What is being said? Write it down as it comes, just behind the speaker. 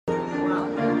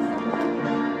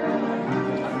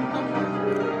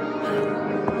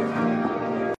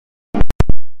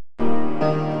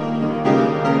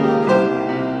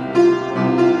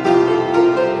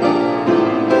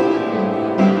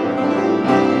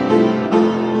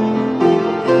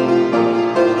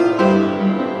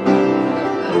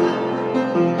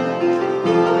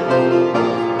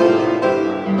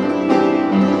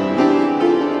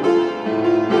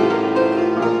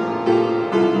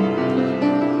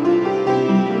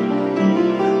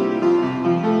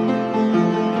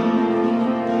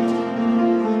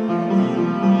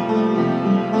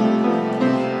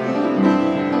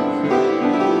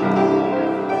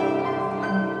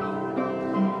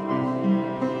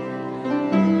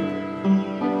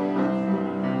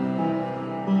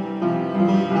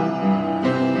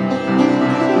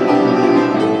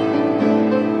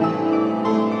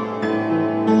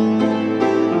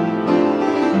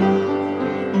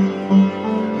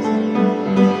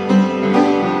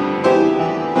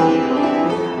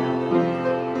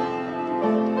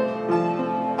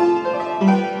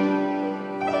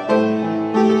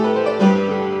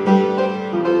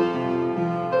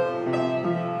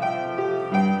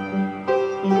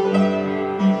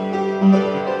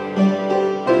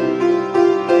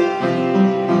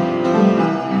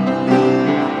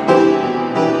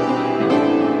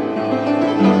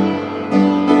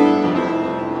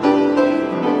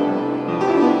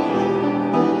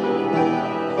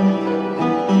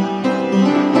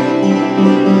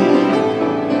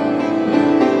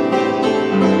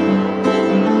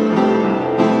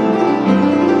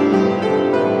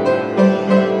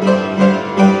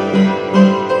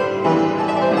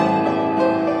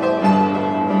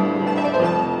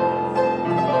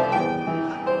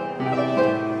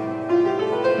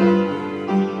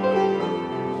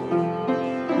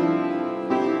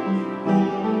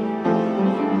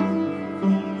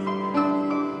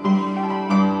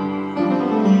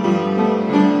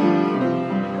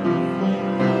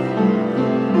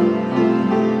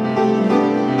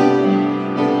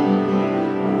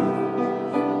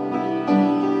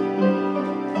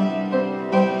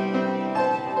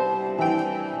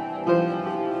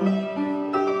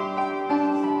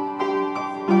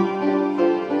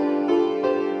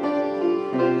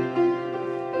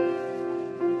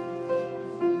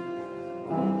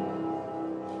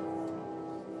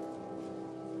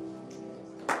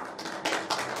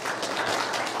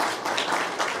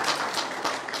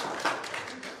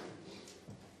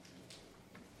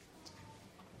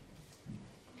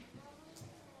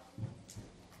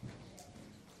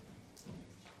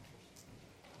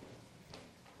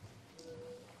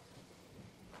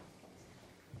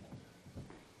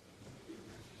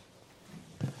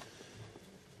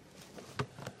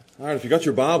All right, if you got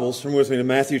your Bibles, turn with me to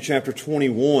Matthew chapter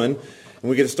 21, and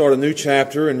we get to start a new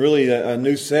chapter and really a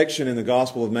new section in the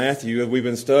Gospel of Matthew. We've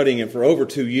been studying it for over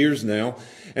 2 years now.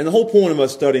 And the whole point of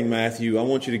us studying Matthew, I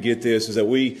want you to get this, is that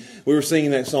we were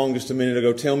singing that song just a minute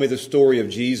ago, Tell Me the Story of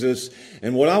Jesus.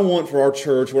 And what I want for our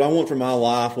church, what I want for my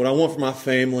life, what I want for my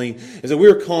family, is that we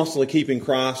are constantly keeping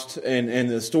Christ and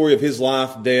the story of His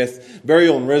life, death,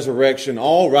 burial, and resurrection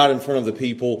all right in front of the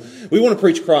people. We want to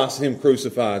preach Christ and Him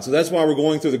crucified. So that's why we're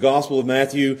going through the Gospel of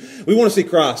Matthew. We want to see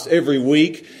Christ every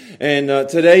week. And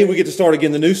today we get to start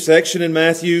again the new section in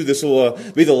Matthew. This will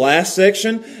be the last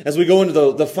section as we go into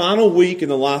the final week in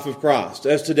the life of Christ.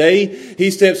 As today He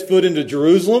steps foot into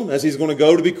Jerusalem as He's going to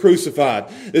go to be crucified.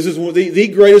 This is the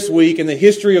greatest week in the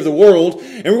history of the world,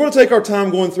 and we're going to take our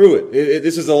time going through it.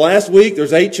 This is the last week.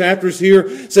 There's 8 chapters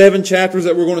here, 7 chapters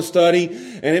that we're going to study,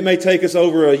 and it may take us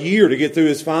over a year to get through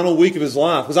His final week of His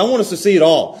life, because I want us to see it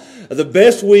all. The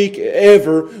best week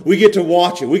ever, we get to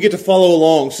watch it. We get to follow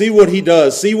along, see what He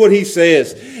does, see what He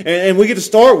says. And we get to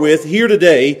start with, here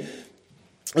today,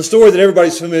 a story that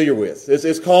everybody's familiar with.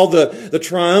 It's called the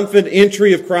triumphant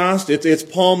entry of Christ. It's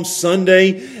Palm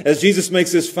Sunday as Jesus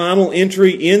makes His final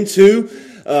entry into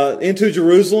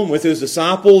Jerusalem with His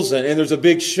disciples, and there's a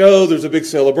big show, there's a big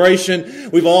celebration.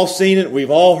 We've all seen it,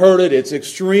 we've all heard it. It's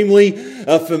extremely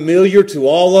familiar to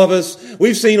all of us.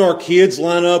 We've seen our kids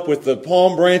line up with the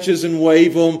palm branches and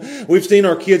wave them. We've seen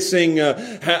our kids sing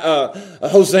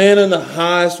Hosanna in the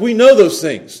highest. We know those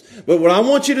things. But what I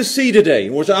want you to see today,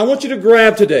 what I want you to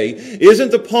grab today,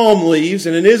 isn't the palm leaves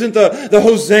and it isn't the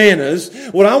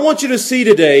hosannas. What I want you to see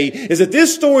today is that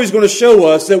this story is going to show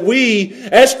us that we,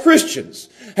 as Christians,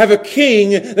 have a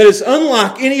king that is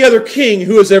unlike any other king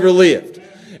who has ever lived.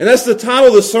 And that's the title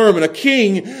of the sermon, A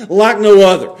King Like No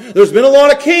Other. There's been a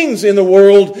lot of kings in the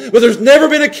world, but there's never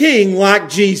been a king like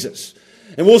Jesus.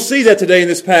 And we'll see that today in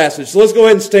this passage. So let's go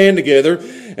ahead and stand together.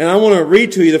 And I want to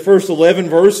read to you the first 11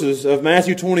 verses of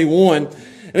Matthew 21.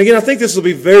 And again, I think this will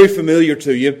be very familiar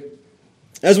to you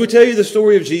as we tell you the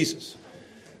story of Jesus.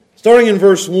 Starting in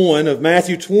verse 1 of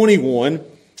Matthew 21,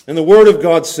 and the Word of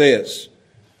God says,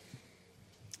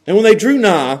 And when they drew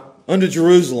nigh unto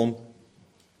Jerusalem,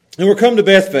 and were come to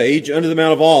Bethphage unto the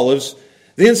Mount of Olives,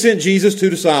 then sent Jesus 2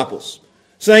 disciples,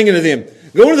 saying unto them,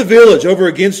 Go into the village over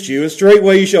against you, and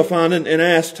straightway you shall find an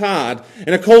ass tied,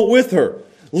 and a colt with her.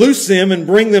 Loose them, and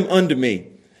bring them unto me.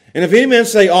 And if any man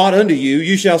say aught unto you,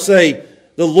 you shall say,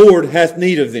 The Lord hath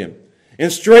need of them.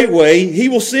 And straightway He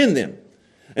will send them.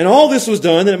 And all this was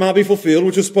done that it might be fulfilled,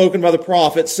 which was spoken by the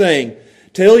prophet, saying,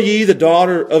 Tell ye the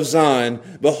daughter of Zion,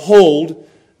 Behold,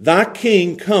 thy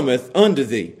king cometh unto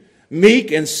thee,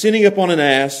 meek and sitting upon an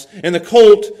ass, and the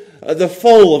colt the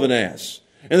foal of an ass.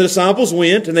 And the disciples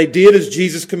went, and they did as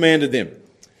Jesus commanded them,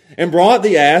 and brought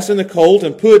the ass and the colt,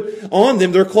 and put on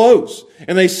them their clothes.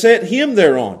 And they set Him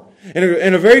thereon.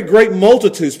 And a very great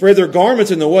multitude spread their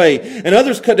garments in the way, and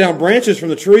others cut down branches from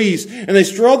the trees, and they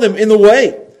strawed them in the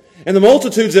way. And the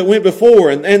multitudes that went before,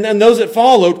 and those that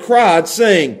followed, cried,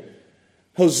 saying,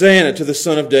 Hosanna to the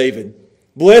Son of David.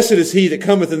 Blessed is He that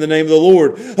cometh in the name of the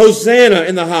Lord. Hosanna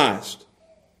in the highest.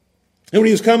 And when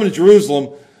He was coming to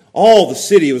Jerusalem, all the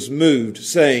city was moved,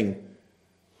 saying,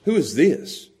 Who is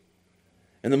this?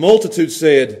 And the multitude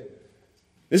said,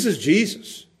 This is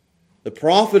Jesus, the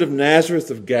prophet of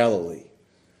Nazareth of Galilee.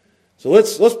 So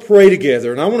let's pray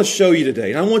together, and I want to show you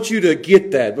today, and I want you to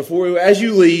get that before, as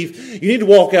you leave, you need to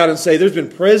walk out and say, there's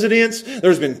been presidents,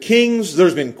 there's been kings,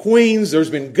 there's been queens, there's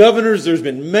been governors, there's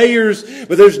been mayors,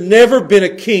 but there's never been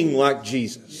a king like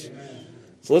Jesus. Amen.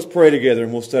 So let's pray together,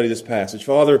 and we'll study this passage.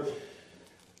 Father,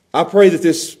 I pray that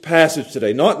this passage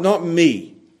today, not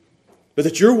me, but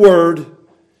that your word,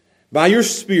 by your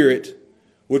Spirit,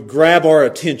 would grab our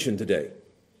attention today.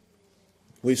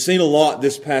 We've seen a lot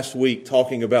this past week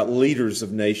talking about leaders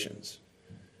of nations,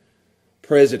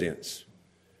 presidents.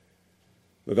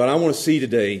 But God, I want to see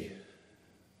today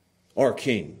our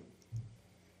King,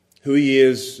 who He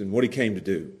is and what He came to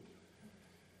do.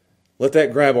 Let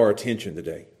that grab our attention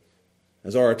today,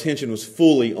 as our attention was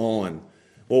fully on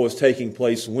what was taking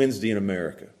place Wednesday in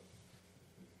America.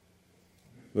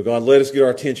 But God, let us get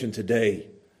our attention today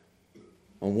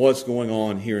on what's going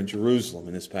on here in Jerusalem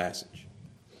in this passage.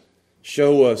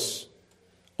 Show us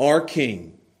our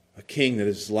King, a King that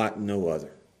is like no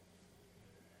other.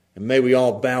 And may we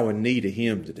all bow a knee to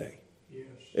Him today. Yes.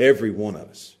 Every one of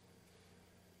us.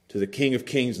 To the King of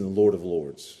Kings and the Lord of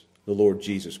Lords, the Lord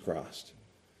Jesus Christ.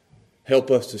 Help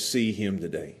us to see Him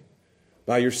today.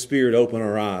 By your Spirit, open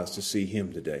our eyes to see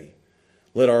Him today.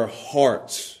 Let our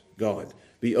hearts, God,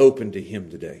 be open to Him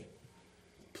today.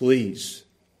 Please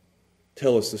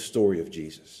tell us the story of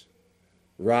Jesus.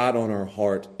 Write on our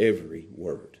heart every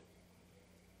word.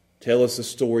 Tell us the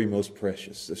story most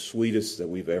precious, the sweetest that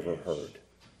we've ever heard.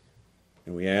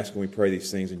 And we ask and we pray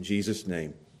these things in Jesus'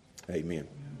 name. Amen.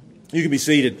 You can be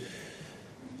seated.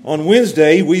 On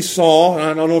Wednesday, we saw, and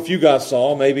I don't know if you guys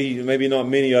saw, maybe not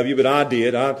many of you, but I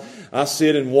did. I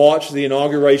sit and watch the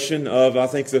inauguration of, I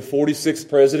think, the 46th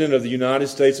President of the United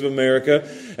States of America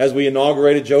as we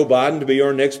inaugurated Joe Biden to be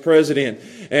our next president.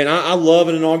 And I love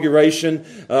an inauguration.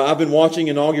 I've been watching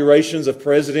inaugurations of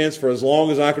presidents for as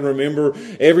long as I can remember.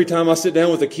 Every time I sit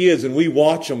down with the kids and we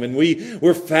watch them and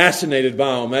we're fascinated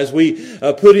by them as we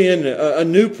put in a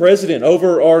new president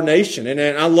over our nation. And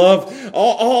I love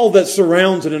all that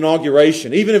surrounds an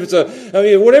inauguration, even if it's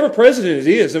whatever president it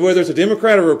is, whether it's a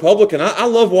Democrat or Republican. I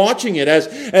love watching it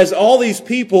as all these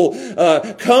people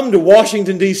come to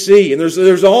Washington D.C. and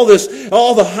there's all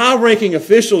the high-ranking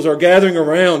officials are gathering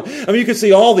around. I mean, you can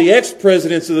see all the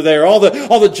ex-presidents that are there, all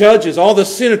the judges, all the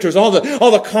senators, all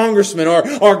the congressmen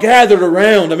are gathered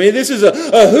around. I mean, this is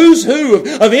a who's who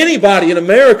of anybody in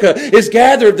America is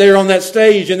gathered there on that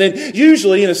stage. And then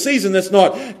usually in a season that's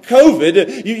not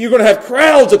COVID, you're going to have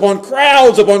crowds upon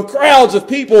crowds upon crowds of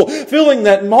people filling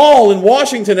that mall in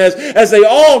Washington as they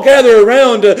all gather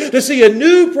around to see a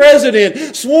new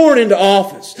president sworn into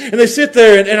office. And they sit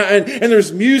there and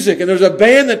there's music and there's a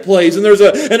band that plays and there's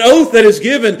an oath that is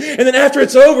given. And then after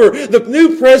it's over, the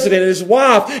new president and his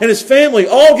wife and his family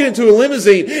all get into a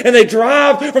limousine and they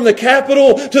drive from the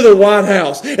Capitol to the White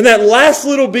House. And that last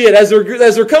little bit, as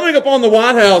they're coming up on the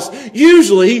White House,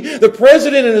 usually the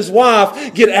president and his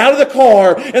wife get out of the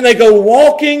car and they go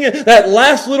walking that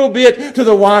last little bit to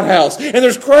the White House. And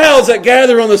there's crowds that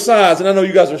gather on the sides. And I know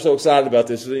you guys are so excited about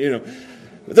this,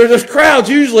 There's crowds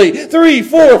usually 3,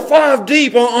 4, 5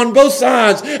 deep on both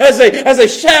sides as they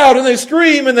shout and they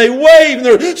scream and they wave and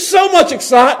there's so much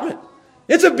excitement.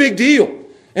 It's a big deal.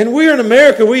 And we're in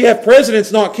America, we have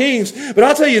presidents, not kings. But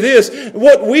I'll tell you this,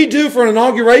 what we do for an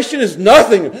inauguration is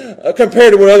nothing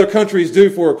compared to what other countries do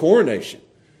for a coronation.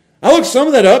 I looked some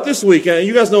of that up this week.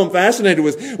 You guys know I'm fascinated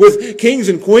with kings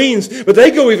and queens, but they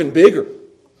go even bigger.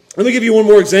 Let me give you one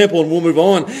more example and we'll move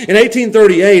on. In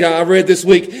 1838, I read this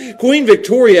week, Queen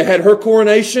Victoria had her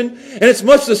coronation, and it's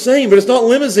much the same, but it's not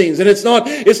limousines, and it's not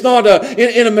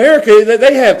in America,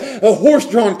 they have a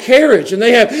horse-drawn carriage, and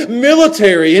they have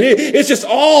military, and it's just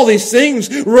all these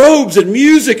things, robes and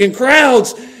music and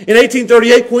crowds. In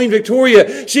 1838, Queen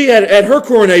Victoria, she had, at her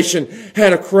coronation,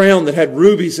 had a crown that had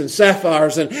rubies and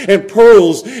sapphires and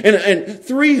pearls and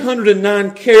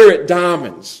 309 carat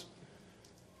diamonds.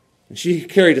 And she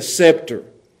carried a scepter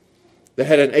that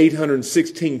had an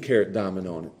 816 carat diamond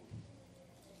on it.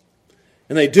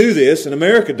 And they do this, and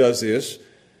America does this,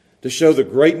 to show the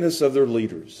greatness of their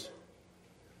leaders.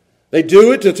 They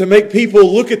do it to make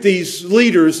people look at these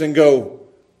leaders and go,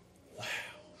 wow,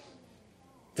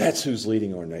 that's who's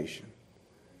leading our nation.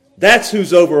 That's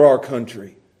who's over our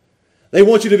country. They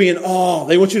want you to be in awe.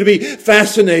 They want you to be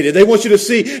fascinated. They want you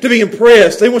to be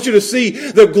impressed. They want you to see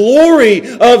the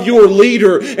glory of your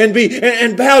leader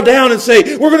and bow down and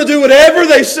say, we're going to do whatever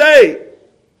they say.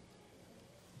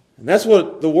 And that's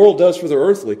what the world does for their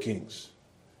earthly kings.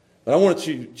 But I want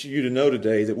you to know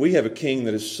today that we have a king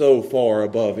that is so far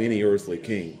above any earthly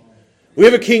king. We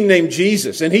have a king named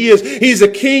Jesus, and he's a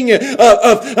king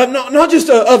of not just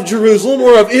of Jerusalem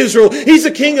or of Israel. He's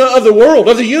a king of the world,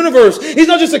 of the universe. He's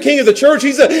not just a king of the church.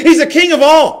 He's a king of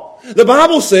all. The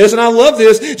Bible says, and I love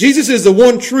this, Jesus is the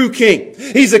one true king.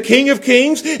 He's the King of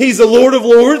kings. He's the Lord of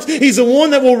lords. He's the one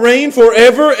that will reign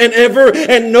forever and ever,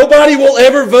 and nobody will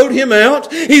ever vote him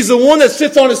out. He's the one that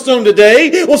sits on his throne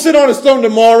today, will sit on his throne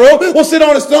tomorrow, will sit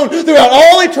on his throne throughout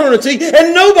all eternity,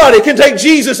 and nobody can take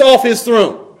Jesus off his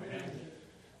throne.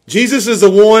 Jesus is the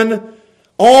one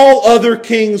all other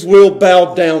kings will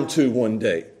bow down to one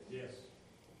day. Yes.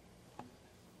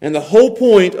 And the whole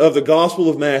point of the Gospel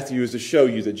of Matthew is to show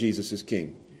you that Jesus is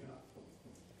king.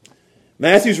 Yeah.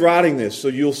 Matthew's writing this so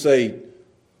you'll say,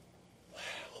 wow,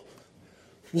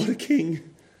 what a king.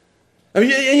 I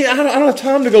mean, I don't have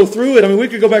time to go through it. I mean, we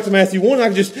could go back to Matthew 1 and I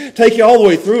could just take you all the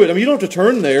way through it. I mean, you don't have to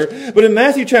turn there. But in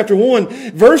Matthew chapter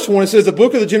 1, verse 1, it says, the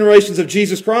book of the generations of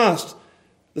Jesus Christ,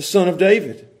 the son of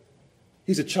David.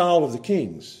 He's a child of the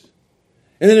kings.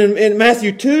 And then in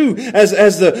Matthew 2,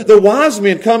 as the wise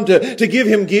men come to give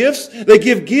him gifts, they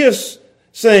give gifts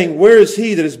saying, where is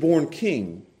he that is born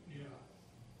king? Yeah.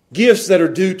 Gifts that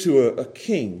are due to a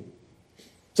king.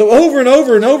 So over and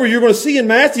over and over, you're going to see in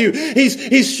Matthew,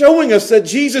 he's showing us that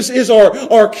Jesus is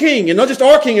our king. And not just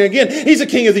our king, again, he's the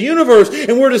king of the universe.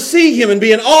 And we're to see him and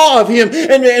be in awe of him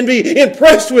and be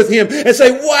impressed with him and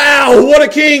say, wow, what a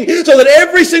king. So that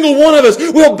every single one of us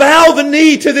will bow the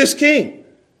knee to this king.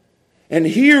 And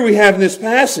here we have in this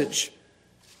passage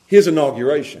his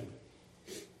inauguration.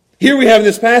 Here we have in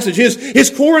this passage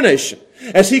his coronation.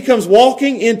 As he comes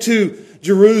walking into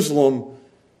Jerusalem,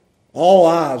 all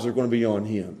eyes are going to be on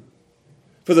him.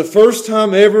 For the first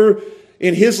time ever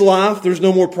in his life, there's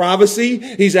no more privacy.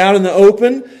 He's out in the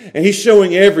open, and he's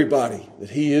showing everybody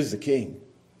that he is the king.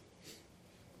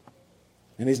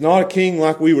 And he's not a king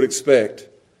like we would expect.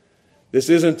 This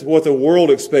isn't what the world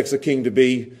expects a king to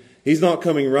be. He's not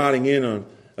coming riding in on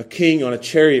a king on a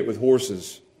chariot with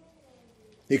horses.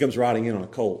 He comes riding in on a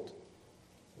colt.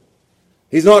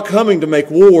 He's not coming to make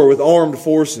war with armed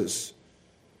forces.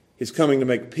 He's coming to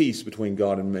make peace between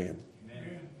God and man.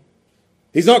 Amen.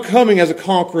 He's not coming as a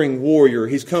conquering warrior.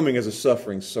 He's coming as a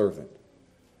suffering servant.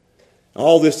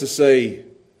 All this to say,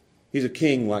 he's a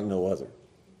king like no other.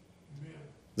 Amen.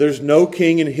 There's no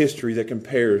king in history that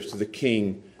compares to the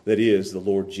king that is the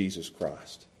Lord Jesus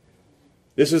Christ.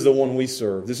 This is the one we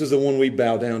serve. This is the one we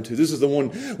bow down to. This is the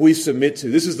one we submit to.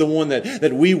 This is the one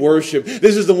that we worship.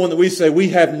 This is the one that we say we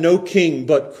have no king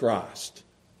but Christ.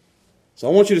 So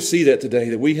I want you to see that today,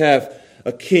 that we have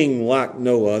a king like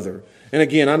no other. And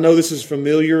again, I know this is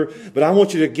familiar, but I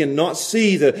want you to again not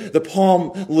see the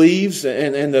palm leaves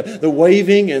and the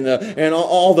waving and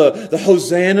all the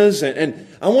hosannas. And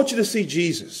I want you to see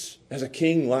Jesus as a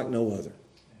king like no other.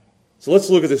 So let's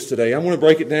look at this today. I'm going to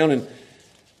break it down, and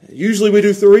usually we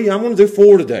do 3. I'm going to do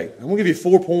 4 today. I'm going to give you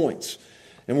 4 points.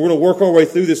 And we're going to work our way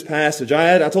through this passage.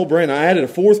 I told Brandon I added a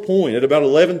 4th point at about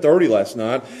 11:30 last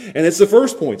night. And it's the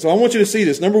first point. So I want you to see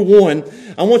this. Number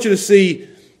 1, I want you to see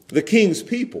the king's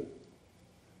people.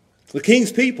 The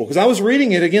king's people. Because I was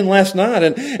reading it again last night,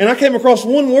 and I came across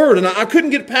one word, and I couldn't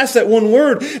get past that one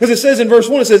word. Because it says in verse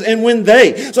 1, it says, and when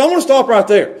they. So I want to stop right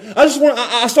there.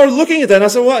 I started looking at that, and I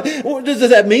said, what does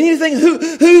that mean anything?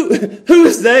 Who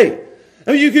is they?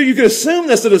 I mean, you could assume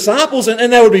that's the disciples,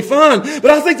 and that would be fine.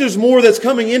 But I think there's more that's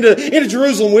coming into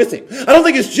Jerusalem with him. I don't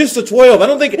think it's just the 12. I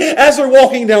don't think as they're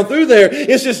walking down through there,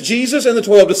 it's just Jesus and the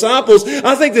 12 disciples.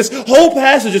 I think this whole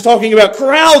passage is talking about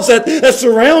crowds that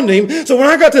surround him. So when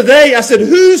I got to they, I said,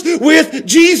 who's with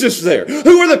Jesus there?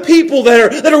 Who are the people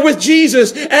that are with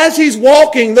Jesus as he's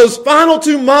walking those final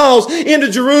 2 miles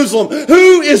into Jerusalem?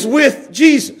 Who is with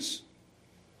Jesus?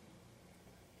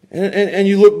 And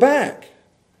you look back.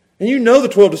 And you know the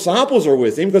 12 disciples are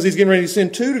with him because he's getting ready to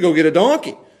send 2 to go get a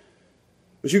donkey.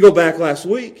 But you go back last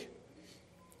week,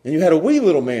 and you had a wee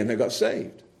little man that got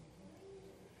saved.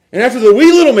 And after the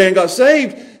wee little man got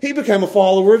saved, he became a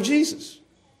follower of Jesus.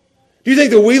 Do you think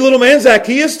the wee little man,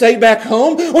 Zacchaeus, stayed back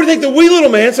home? Or do you think the wee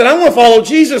little man said, I want to follow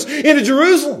Jesus into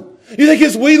Jerusalem? You think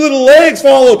his wee little legs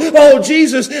follow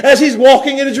Jesus as he's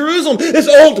walking into Jerusalem? This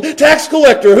old tax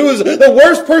collector who is the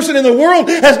worst person in the world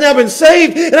has now been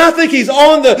saved, and I think he's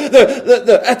on at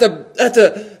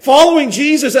the following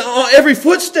Jesus on every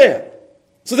footstep.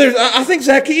 So I think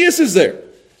Zacchaeus is there.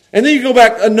 And then you go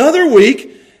back another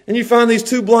week and you find these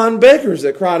 2 blind beggars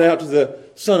that cried out to the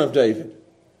Son of David.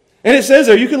 And it says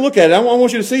there, you can look at it. I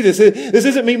want you to see this. This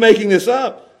isn't me making this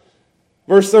up.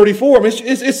 Verse 34, I mean,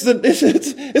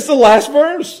 it's the last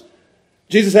verse.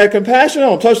 Jesus had compassion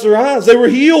on them, touched their eyes. They were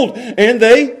healed, and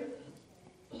they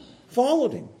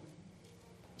followed him.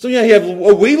 So you have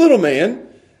a wee little man,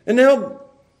 and now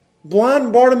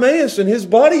blind Bartimaeus and his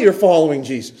buddy are following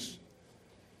Jesus.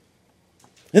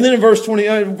 And then in verse 1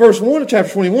 of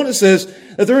chapter 21, it says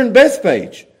that they're in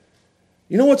Bethphage.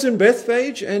 You know what's in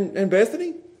Bethphage and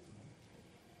Bethany?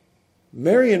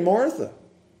 Mary and Martha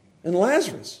and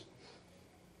Lazarus.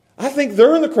 I think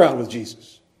they're in the crowd with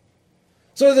Jesus.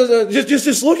 So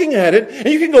just looking at it, and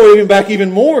you can go even back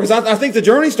even more, because I think the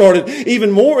journey started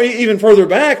even further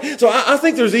back. So I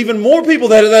think there's even more people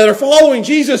that are following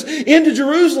Jesus into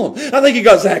Jerusalem. I think you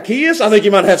got Zacchaeus. I think you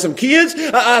might have some kids.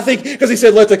 I think, because he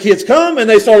said, let the kids come, and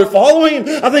they started following.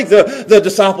 I think the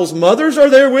disciples' mothers are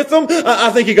there with them.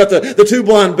 I think you got the 2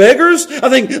 blind beggars. I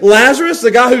think Lazarus, the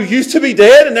guy who used to be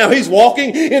dead, and now he's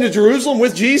walking into Jerusalem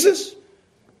with Jesus.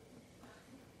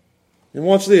 And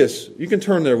watch this. You can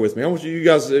turn there with me. I want you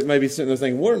guys that may be sitting there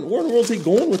thinking, where in the world is he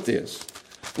going with this?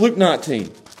 Luke 19.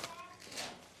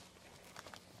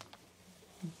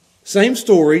 Same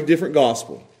story, different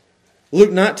gospel. Luke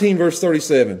 19, verse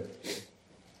 37.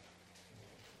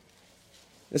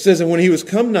 It says, and when he was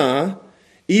come nigh,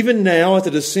 even now at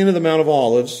the descent of the Mount of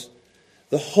Olives,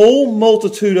 the whole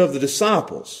multitude of the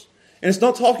disciples, and it's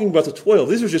not talking about the 12.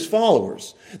 These are just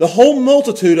followers. The whole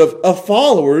multitude of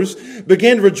followers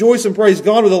began to rejoice and praise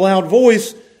God with a loud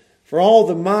voice for all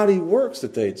the mighty works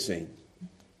that they had seen.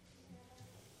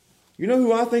 You know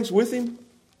who I think's with him?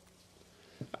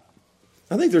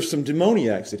 I think there's some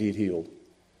demoniacs that he'd healed.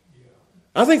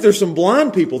 I think there's some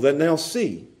blind people that now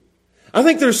see. I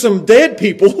think there's some dead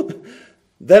people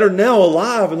that are now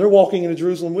alive and they're walking into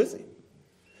Jerusalem with him.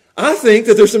 I think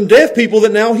that there's some deaf people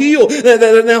that now heal,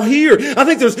 that now hear. I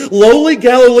think there's lowly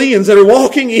Galileans that are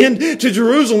walking into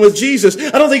Jerusalem with Jesus.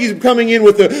 I don't think he's coming in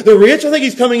with the rich. I think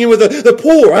he's coming in with the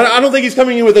poor. I don't think he's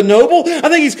coming in with the noble. I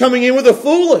think he's coming in with the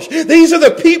foolish. These are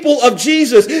the people of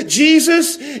Jesus.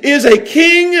 Jesus is a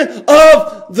king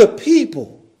of the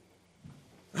people.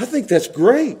 I think that's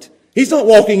great. He's not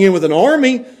walking in with an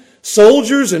army,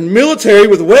 soldiers and military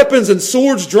with weapons and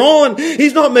swords drawn.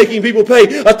 He's not making people pay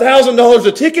 $1,000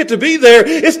 a ticket to be there.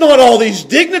 It's not all these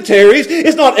dignitaries.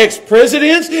 It's not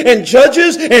ex-presidents and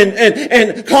judges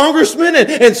and congressmen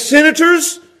and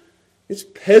senators. It's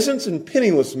peasants and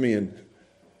penniless men.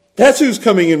 That's who's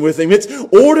coming in with him. It's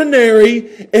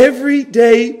ordinary,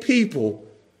 everyday people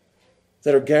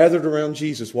that are gathered around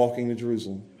Jesus walking to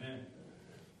Jerusalem.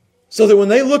 So that when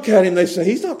they look at him, they say,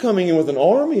 he's not coming in with an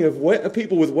army of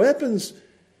people with weapons.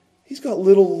 He's got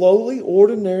little lowly,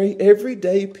 ordinary,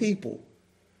 everyday people.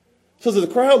 So that the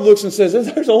crowd looks and says,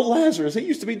 there's old Lazarus. He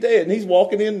used to be dead and he's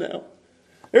walking in now.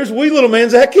 There's wee little man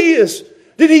Zacchaeus.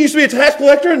 Didn't he used to be a tax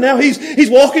collector and now he's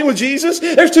walking with Jesus?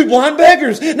 There's two blind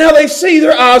beggars. Now they see,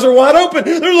 their eyes are wide open.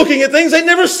 They're looking at things they'd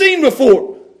never seen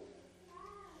before.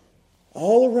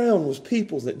 All around was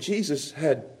people that Jesus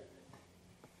had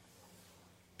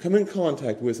come in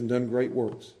contact with and done great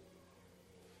works.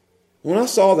 When I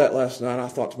saw that last night, I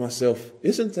thought to myself,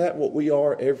 isn't that what we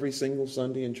are every single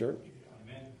Sunday in church?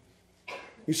 Amen.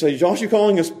 You say, Josh, you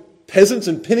calling us peasants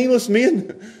and penniless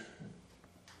men?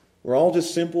 We're all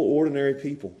just simple, ordinary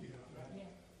people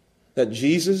that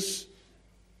Jesus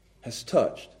has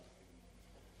touched,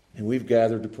 and we've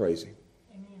gathered to praise him.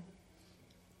 Amen.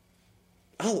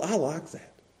 I like that.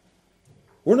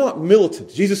 We're not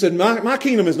militant. Jesus said, my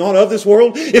kingdom is not of this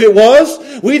world. If it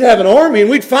was, we'd have an army and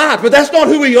we'd fight. But that's not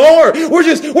who we are. We're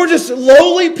just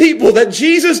lowly people that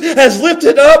Jesus has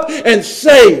lifted up and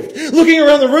saved. Looking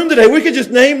around the room today, we could just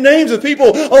name names of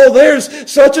people. Oh, there's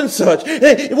such and such.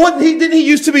 Didn't he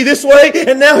used to be this way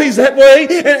and now he's that way?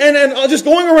 And just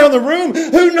going around the room,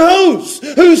 who knows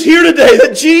who's here today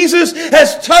that Jesus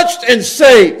has touched and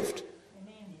saved?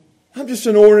 I'm just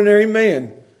an ordinary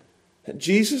man that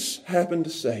Jesus happened to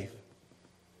save.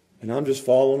 And I'm just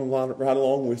following right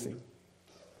along with him.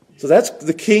 So that's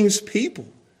the king's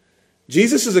people.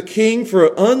 Jesus is a king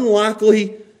for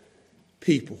unlikely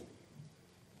people.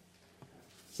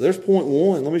 So there's point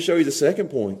one. Let me show you the second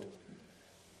point.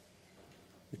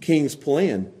 The king's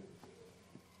plan.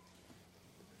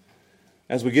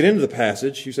 As we get into the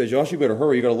passage, you say, Josh, you better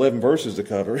hurry. You got 11 verses to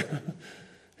cover.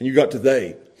 And you got to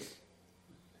they.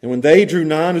 And when they drew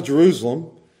nigh to Jerusalem,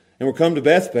 and were come to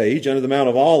Bethphage under the Mount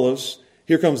of Olives,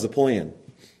 here comes the plan.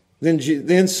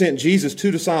 Then sent Jesus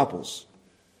 2 disciples.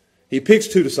 He picks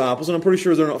 2 disciples, and I'm pretty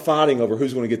sure they're not fighting over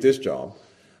who's going to get this job.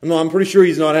 I'm pretty sure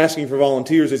he's not asking for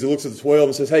volunteers as he looks at the 12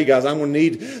 and says, hey guys, I'm going to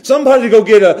need somebody to go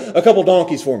get a couple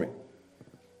donkeys for me.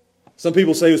 Some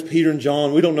people say it was Peter and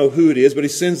John. We don't know who it is, but he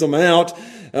sends them out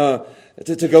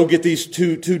to go get these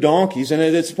two donkeys. And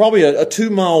it's probably a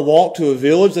 2-mile walk to a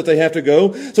village that they have to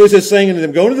go. So he says, saying unto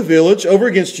them, go to the village over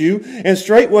against you, and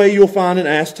straightway you'll find an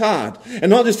ass tied. And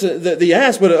not just the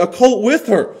ass, but a colt with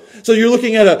her. So you're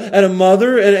looking at a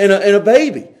mother and a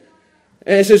baby.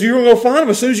 And it says, you're going to go find them.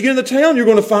 As soon as you get into town, you're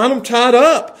going to find them tied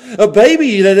up. A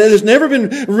baby that has never been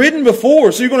ridden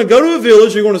before. So you're going to go to a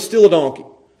village, you're going to steal a donkey.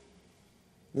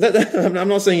 I'm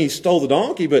not saying he stole the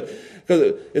donkey, but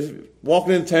because if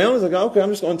walking into town, he's like, okay, I'm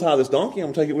just going to tie this donkey. I'm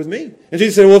going to take it with me. And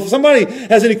Jesus said, well, if somebody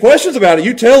has any questions about it,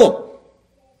 you tell them.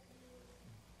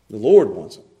 The Lord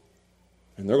wants them.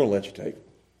 And they're going to let you take them.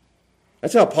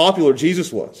 That's how popular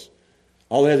Jesus was.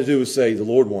 All they had to do was say, the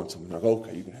Lord wants them. And they're like,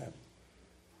 okay, you can have them.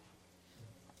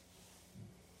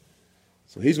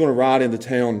 So he's going to ride into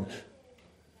town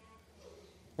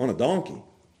on a donkey.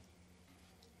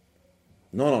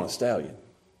 Not on a stallion.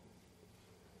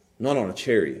 Not on a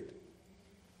chariot.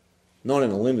 Not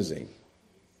in a limousine.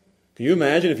 Can you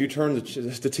imagine if you turned the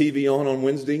TV on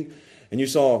Wednesday and you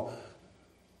saw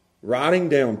riding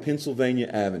down Pennsylvania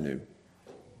Avenue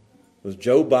was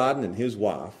Joe Biden and his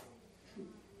wife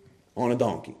on a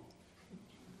donkey.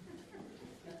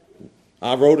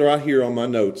 I wrote right here on my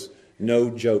notes, no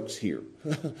jokes here.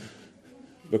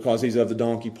 Because he's of the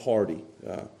donkey party.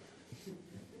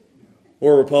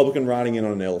 Or a Republican riding in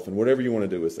on an elephant, whatever you want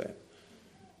to do with that.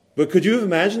 But could you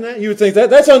imagine that? You would think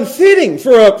that's unfitting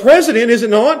for a president, is it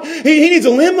not? He needs a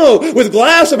limo with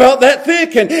glass about that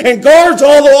thick and guards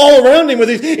all around him with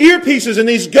these earpieces and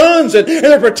these guns and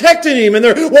they're protecting him and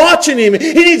they're watching him.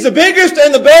 He needs the biggest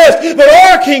and the best. But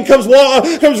our king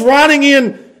comes riding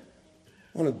in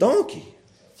on a donkey.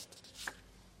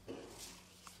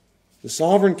 the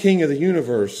sovereign King of the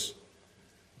universe,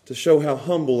 to show how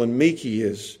humble and meek He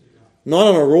is. Not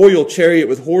on a royal chariot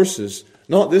with horses,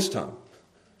 not this time,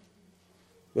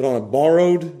 but on a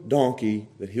borrowed donkey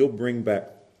that He'll bring back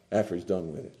after He's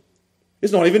done with it.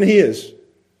 It's not even His.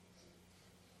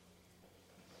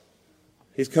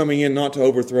 He's coming in not to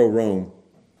overthrow Rome.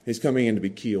 He's coming in to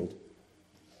be killed.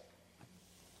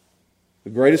 The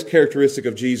greatest characteristic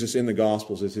of Jesus in the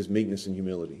Gospels is His meekness and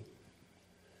humility.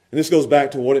 And this goes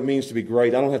back to what it means to be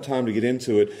great. I don't have time to get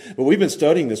into it, but we've been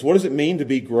studying this. What does it mean to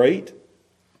be great?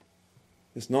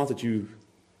 It's not that you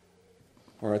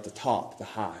are at the top, the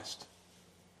highest.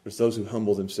 It's those who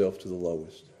humble themselves to the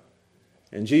lowest.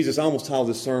 And Jesus almost titled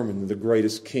this sermon the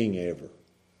greatest king ever.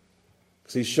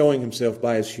 Because He's showing Himself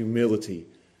by His humility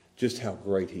just how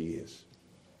great He is.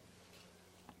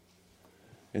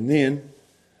 And then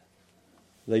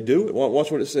they do it.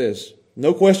 Watch what it says.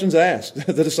 No questions asked.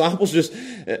 The disciples just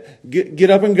get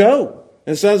up and go.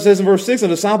 And so it says in verse 6, the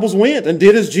disciples went and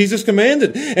did as Jesus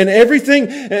commanded. And everything,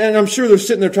 and I'm sure they're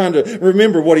sitting there trying to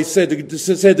remember what He said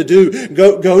to do.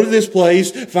 Go to this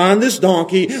place, find this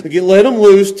donkey, let them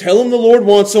loose, tell them the Lord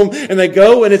wants them, and they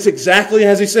go, and it's exactly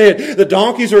as He said. The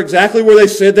donkeys are exactly where they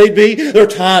said they'd be. They're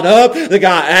tied up. The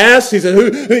guy asked, he said, what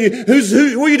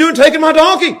are you doing taking my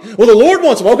donkey? Well, the Lord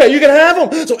wants them. Okay, you can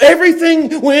have them. So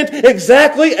everything went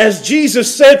exactly as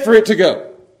Jesus said for it to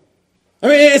go. I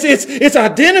mean, it's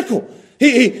identical.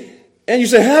 And you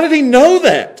say, how did He know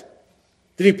that?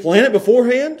 Did He plan it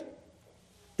beforehand?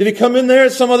 Did He come in there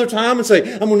at some other time and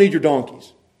say, I'm going to need your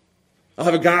donkeys? I'll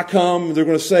have a guy come, they're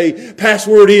going to say,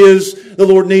 password is, the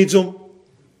Lord needs them.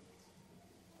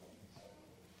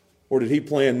 Or did He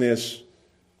plan this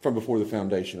from before the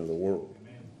foundation of the world?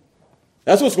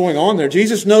 That's what's going on there.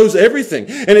 Jesus knows everything.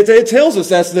 And it tells us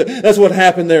that's what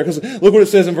happened there. Because look what it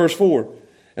says in verse 4.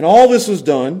 And all this was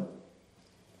done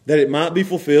that it might be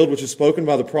fulfilled, which is spoken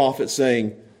by the prophet,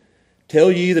 saying,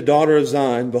 Tell ye the daughter of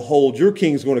Zion, behold, your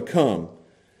king is going to come,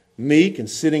 meek and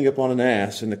sitting upon an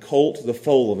ass, and the colt the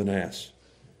foal of an ass.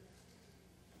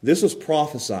 This was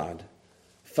prophesied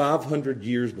 500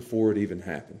 years before it even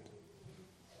happened.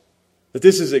 But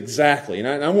this is exactly, and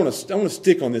I want to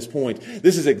stick on this point,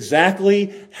 this is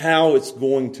exactly how it's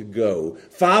going to go.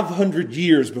 500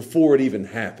 years before it even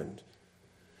happened.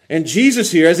 And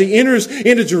Jesus here, as He enters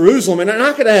into Jerusalem, and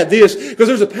I could add this, because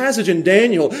there's a passage in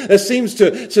Daniel that seems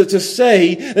to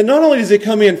say that not only does He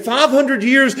come in 500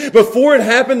 years before it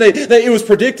happened, that it was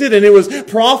predicted and it was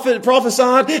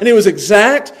prophesied and it was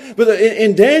exact, but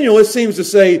in Daniel it seems to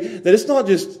say that it's not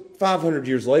just 500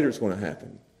 years later it's going to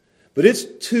happen, but it's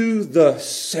to the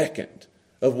second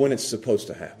of when it's supposed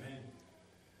to happen.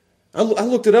 I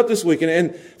looked it up this week,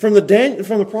 and from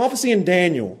the prophecy in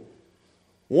Daniel,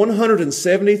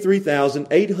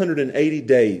 173,880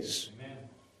 days. Amen.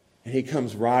 And He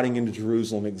comes riding into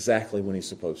Jerusalem exactly when He's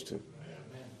supposed to.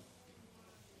 Amen.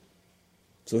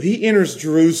 So He enters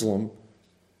Jerusalem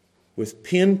with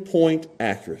pinpoint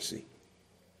accuracy.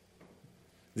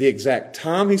 The exact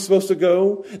time He's supposed to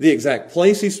go, the exact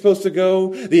place He's supposed to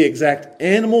go, the exact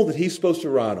animal that He's supposed to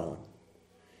ride on.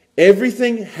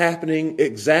 Everything happening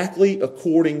exactly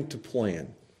according to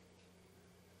plan.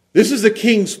 This is the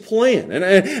king's plan. And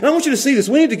I want you to see this.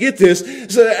 We need to get this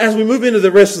as we move into the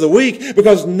rest of the week,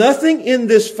 because nothing in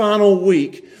this final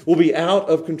week will be out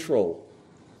of control.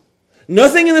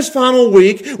 Nothing in this final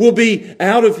week will be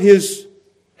out of His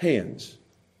hands.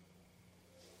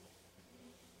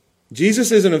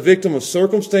 Jesus isn't a victim of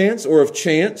circumstance or of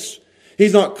chance.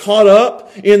 He's not caught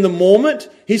up in the moment.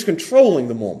 He's controlling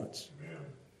the moments.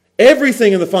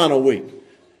 Everything in the final week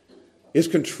is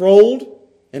controlled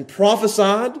and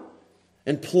prophesied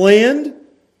and planned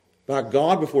by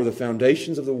God before the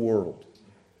foundations of the world.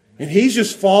 And He's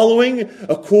just following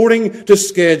according to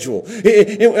schedule.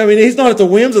 I mean, He's not at the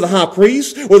whims of the high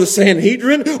priest or the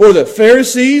Sanhedrin or the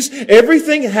Pharisees.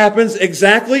 Everything happens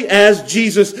exactly as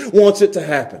Jesus wants it to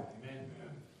happen.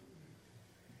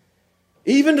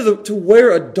 Even to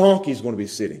where a donkey is going to be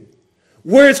sitting.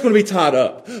 Where it's going to be tied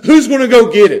up. Who's going to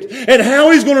go get it. And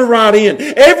how He's going to ride in.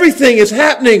 Everything is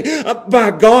happening by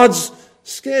God's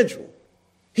schedule.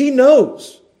 He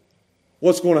knows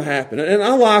what's going to happen. And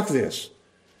I like this.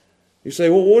 You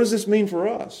say, well, what does this mean for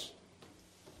us?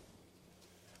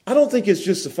 I don't think it's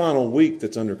just the final week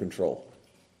that's under control.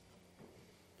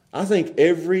 I think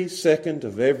every second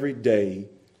of every day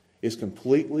is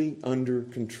completely under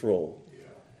control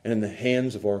and in the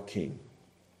hands of our King.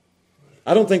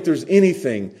 I don't think there's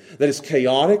anything that is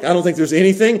chaotic. I don't think there's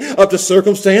anything up to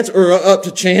circumstance or up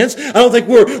to chance. I don't think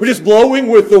we're just blowing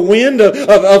with the wind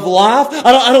of life.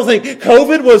 I don't think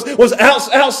COVID was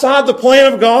outside the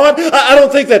plan of God. I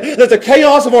don't think that the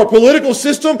chaos of our political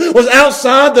system was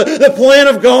outside the plan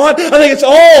of God. I think it's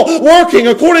all working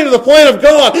according to the plan of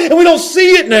God. And we don't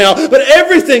see it now, but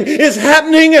everything is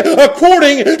happening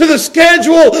according to the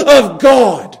schedule of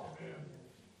God.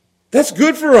 That's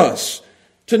good for us,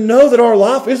 to know that our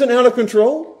life isn't out of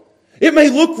control. It may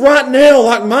look right now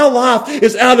like my life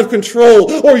is out of control,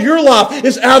 or your life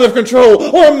is out of control,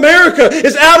 or America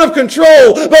is out of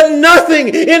control, but nothing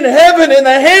in heaven in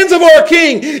the hands of our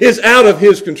King is out of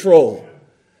His control.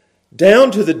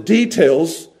 Down to the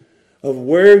details of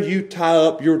where you tie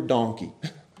up your donkey.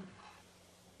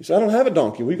 You say, I don't have a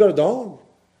donkey. We've got a dog.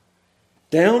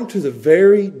 Down to the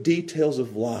very details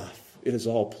of life, it is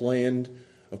all planned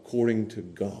according to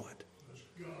God.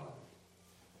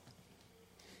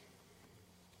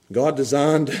 God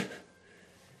designed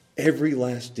every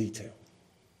last detail.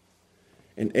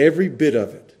 And every bit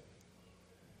of it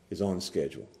is on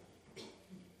schedule.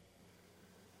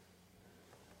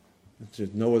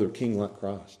 There's no other king like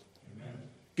Christ. Amen.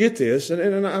 Get this,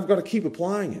 and I've got to keep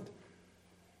applying it.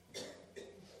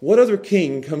 What other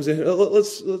king comes in?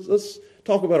 Let's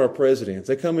talk about our presidents.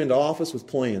 They come into office with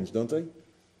plans, don't they?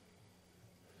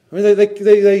 I mean,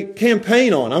 they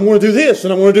campaign on, I'm going to do this,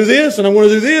 and I'm going to do this, and I'm going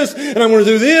to do this, and I'm going to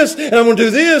do this, and I'm going to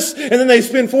do this. And then they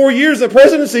spend 4 years in the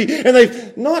presidency, and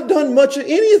they've not done much of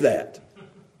any of that.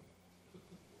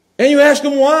 And you ask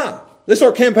them why. They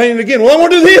start campaigning again. Well, I'm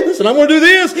going to do this, and I'm going to do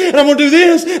this, and I'm going to do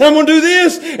this, and I'm going to do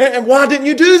this. And why didn't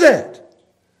you do that?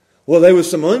 Well, there was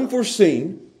some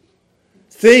unforeseen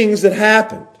things that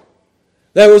happened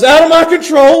that was out of my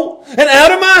control and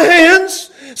out of my hands.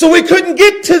 So we couldn't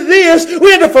get to this. We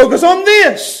had to focus on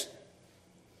this.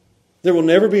 There will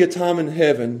never be a time in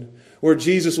heaven where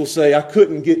Jesus will say, I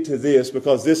couldn't get to this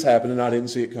because this happened and I didn't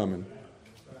see it coming.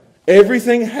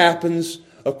 Everything happens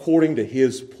according to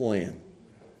His plan.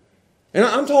 And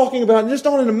I'm talking about just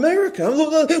not in America.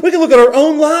 We can look at our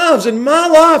own lives. In my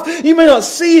life, you may not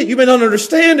see it. You may not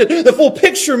understand it. The full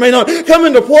picture may not come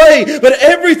into play. But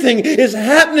everything is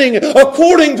happening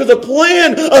according to the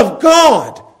plan of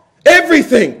God.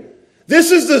 Everything.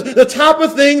 This is the type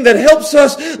of thing that helps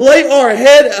us lay our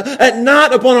head at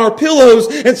night upon our pillows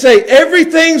and say,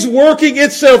 everything's working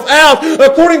itself out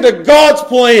according to God's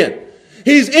plan.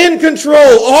 He's in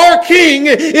control. Our King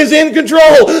is in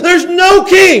control. There's no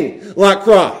king like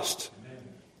Christ.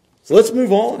 So let's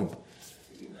move on.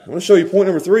 I want to show you point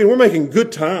number 3, and we're making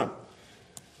good time.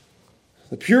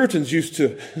 The Puritans used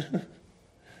to,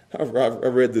 I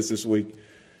read this week,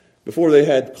 before they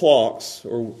had clocks,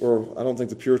 or I don't think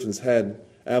the Puritans had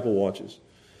Apple Watches,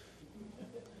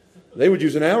 they would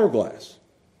use an hourglass.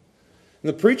 And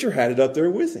the preacher had it up there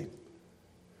with him.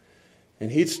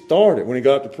 And he'd start it when he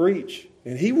got up to preach.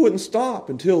 And he wouldn't stop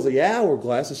until the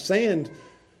hourglass of sand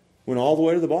went all the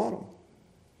way to the bottom.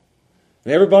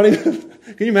 And everybody,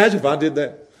 can you imagine if I did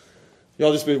that?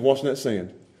 Y'all just been watching that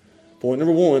sand. Point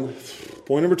number 1.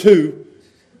 Point number 2.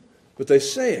 But they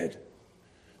said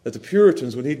that the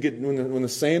Puritans, when the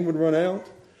sand would run out,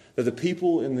 that the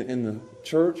people in the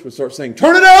church would start saying,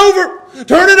 turn it over!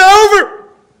 Turn it over!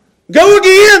 Go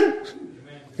again!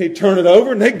 He'd turn it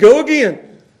over and they'd go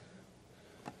again.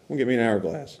 We'll get me an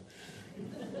hourglass.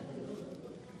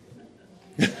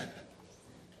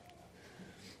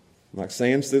 Like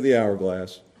sands through the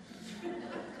hourglass.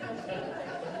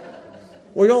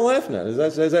 What are y'all laughing at?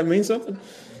 Does that mean something?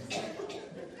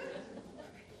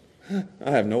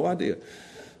 I have no idea.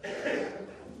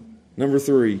 Number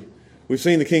 3, we've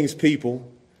seen the king's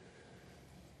people.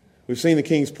 We've seen the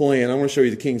king's plan. I want to show you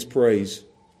the king's praise.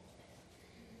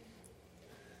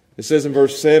 It says in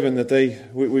verse 7 that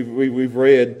we've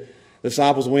read, the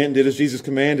disciples went and did as Jesus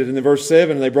commanded. And in verse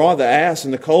 7, they brought the ass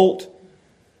and the colt.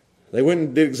 They went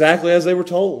and did exactly as they were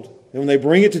told. And when they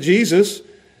bring it to Jesus,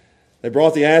 they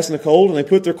brought the ass and the colt and they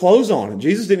put their clothes on. And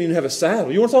Jesus didn't even have a saddle.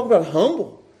 You want to talk about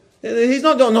humble? He's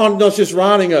not just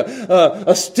riding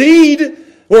a steed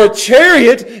or a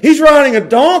chariot. He's riding a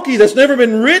donkey that's never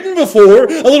been ridden before,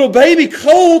 a little baby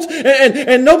colt,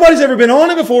 and nobody's ever been on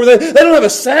it before. They don't have a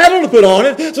saddle to put on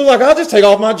it. So I'll just take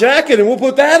off my jacket and we'll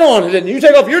put that on it. And you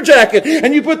take off your jacket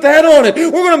and you put that on it.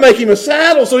 We're going to make him a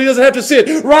saddle so he doesn't have to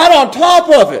sit right on top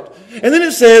of it. And then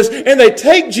it says, and they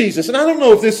take Jesus. And I don't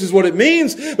know if this is what it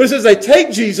means, but it says they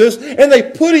take Jesus and they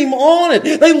put him on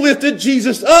it. They lifted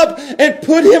Jesus up and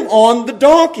put him on the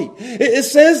donkey. It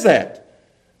says that.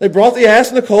 They brought the ass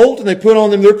and the colt and they put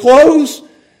on them their clothes.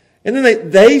 And then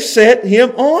they set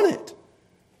him on it.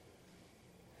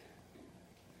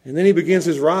 And then he begins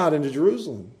his ride into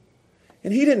Jerusalem.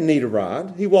 And he didn't need a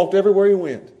ride. He walked everywhere he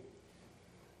went.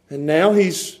 And now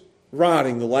he's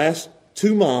riding the last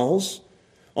 2 miles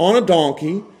on a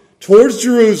donkey towards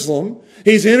Jerusalem.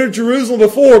 He's entered Jerusalem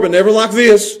before, but never like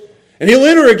this. And he'll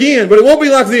enter again, but it won't be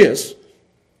like this.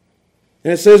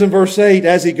 And it says in verse 8,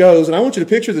 as he goes, and I want you to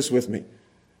picture this with me.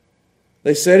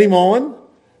 They set him on,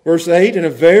 verse 8, in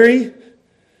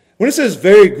when it says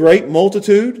very great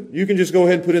multitude, you can just go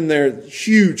ahead and put in there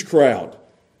huge crowd.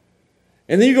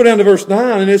 And then you go down to verse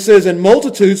 9, and it says, and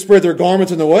multitudes spread their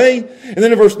garments in the way. And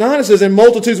then in verse 9 it says, and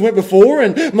multitudes went before,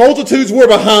 and multitudes were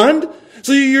behind.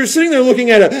 So you're sitting there looking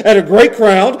at a great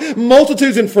crowd,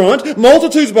 multitudes in front,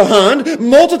 multitudes behind,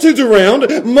 multitudes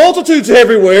around, multitudes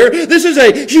everywhere. This is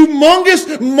a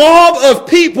humongous mob of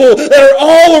people that are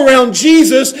all around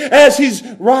Jesus as he's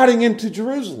riding into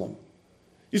Jerusalem.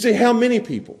 You say, how many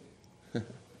people?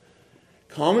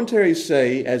 Commentaries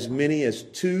say as many as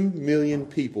 2 million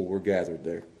people were gathered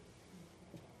there.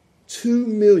 2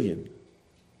 million.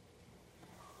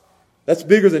 That's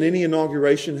bigger than any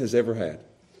inauguration has ever had.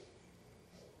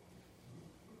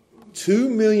 2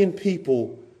 million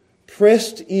people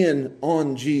pressed in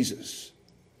on Jesus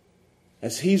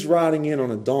as he's riding in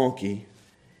on a donkey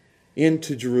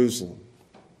into Jerusalem.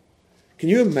 Can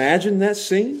you imagine that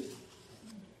scene?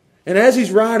 And as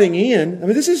he's riding in, I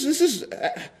mean, this is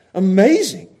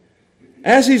amazing.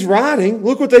 As he's riding,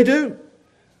 look what they do.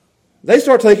 They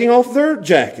start taking off their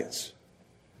jackets.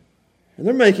 And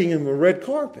they're making him a red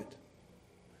carpet.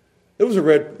 There was a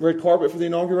red carpet for the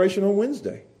inauguration on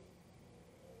Wednesday.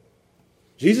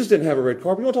 Jesus didn't have a red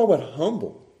carpet. You want to talk about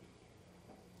humble.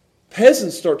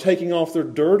 Peasants start taking off their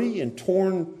dirty and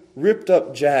torn, ripped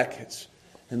up jackets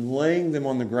and laying them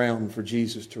on the ground for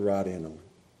Jesus to ride in on.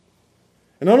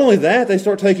 And not only that, they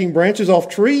start taking branches off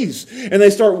trees and they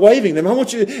start waving them. I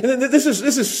want you, and this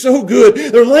is so good.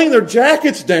 They're laying their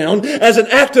jackets down as an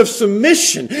act of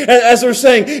submission, as they're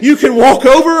saying, you can walk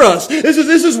over us. This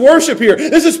is worship here.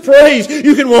 This is praise.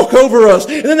 You can walk over us.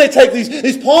 And then they take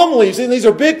these palm leaves, and these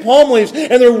are big palm leaves,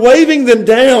 and they're waving them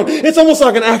down. It's almost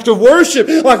like an act of worship,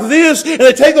 like this. And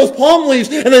they take those palm leaves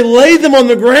and they lay them on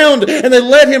the ground and they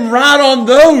let him ride on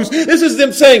those. This is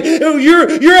them saying, oh, you're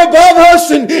above us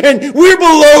and we're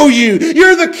below you.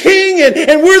 You're the king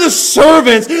and we're the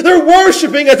servants. They're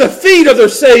worshiping at the feet of their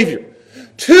Savior.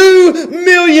 2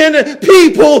 million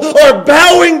people are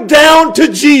bowing down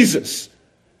to Jesus.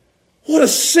 What a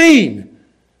scene.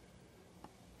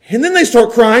 And then they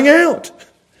start crying out.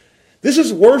 This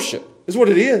is worship. This is what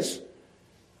it is.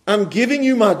 I'm giving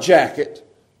you my jacket.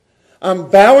 I'm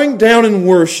bowing down in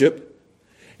worship.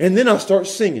 And then I start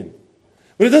singing.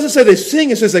 But it doesn't say they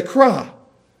sing, it says they cry.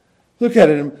 Look at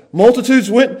it. Multitudes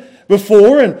went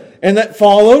before and that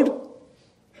followed,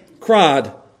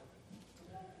 cried.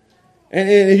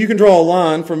 And you can draw a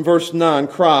line from verse 9,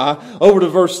 cry, over to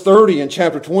verse 30 in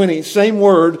chapter 20. Same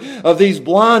word of these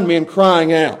blind men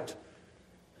crying out.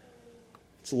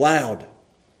 It's loud.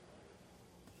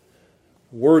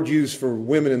 Word used for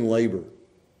women in labor.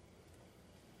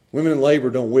 Women in labor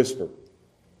don't whisper.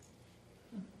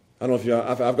 I don't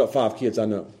know if I've got 5 kids, I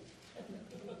know.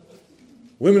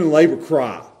 Women in labor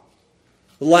cry.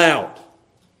 Loud.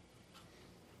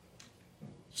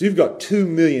 So you've got 2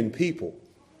 million people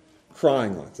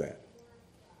crying like that.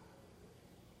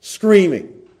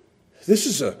 Screaming. This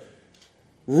is a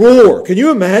roar. Can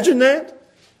you imagine that?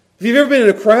 If you've ever been in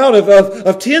a crowd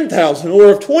of 10,000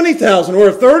 or of 20,000 or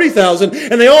of 30,000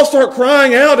 and they all start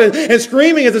crying out and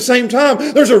screaming at the same time,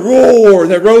 there's a roar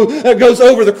that goes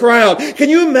over the crowd. Can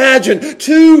you imagine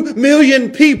 2 million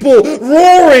people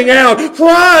roaring out,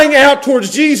 crying out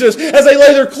towards Jesus as they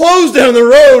lay their clothes down the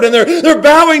road and they're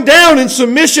bowing down in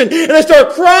submission and they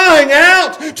start crying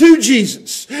out to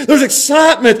Jesus. There's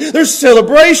excitement, there's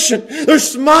celebration, there's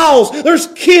smiles, there's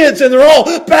kids, and they're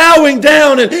all bowing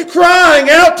down and crying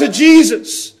out to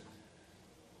Jesus.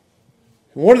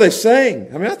 And what are they saying?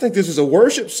 I mean, I think this is a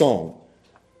worship song.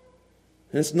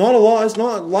 And it's not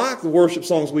like the worship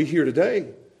songs we hear today.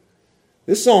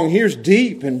 This song here is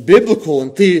deep and biblical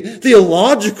and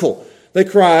theological. They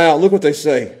cry out. Look what they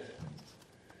say.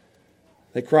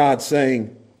 They cried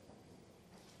saying,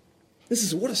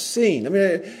 what a scene. I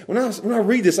mean, when I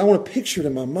read this, I want to picture it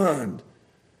in my mind.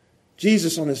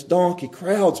 Jesus on his donkey,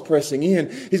 crowds pressing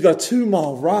in. He's got a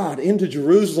 2-mile ride into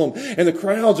Jerusalem, and the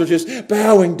crowds are just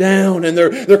bowing down, and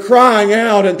they're crying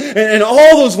out, and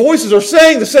all those voices are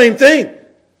saying the same thing.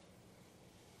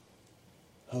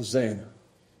 Hosanna.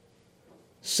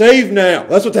 Save now.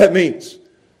 That's what that means.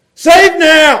 Save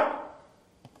now,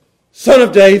 Son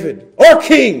of David, our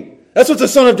King. That's what the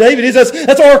Son of David is.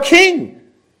 That's our King.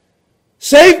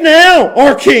 Save now,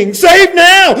 our King. Save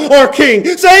now, our King.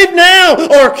 Save now,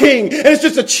 our King. And it's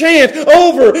just a chant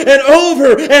over and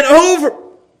over and over.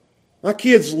 My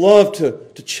kids love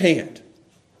to chant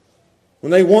when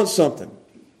they want something.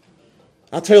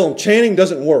 I tell them, chanting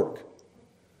doesn't work.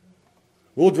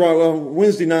 We'll drive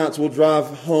Wednesday nights. We'll drive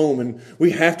home, and we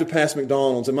have to pass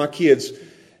McDonald's. And my kids,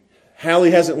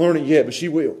 Hallie hasn't learned it yet, but she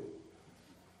will.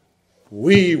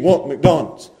 We want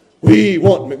McDonald's. We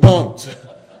want McDonald's.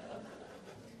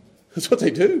 That's what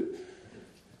they do.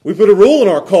 We put a rule in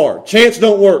our car. Chants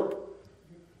don't work.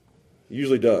 It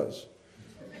usually does.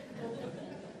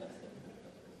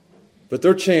 But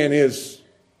their chant is,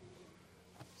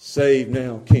 save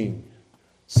now, King.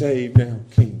 Save now,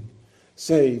 King.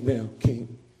 Save now,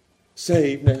 King.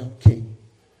 Save now, King.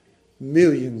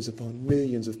 Millions upon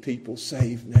millions of people,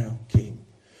 save now, King.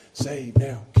 Save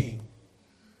now, King.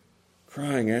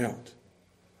 Crying out,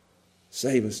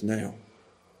 save us now.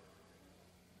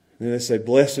 And then they say,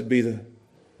 blessed be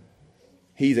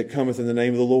he that cometh in the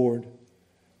name of the Lord.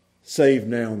 Save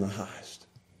now in the highest.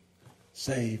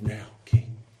 Save now,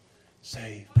 King.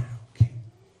 Save now, King.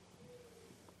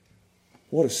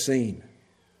 What a scene.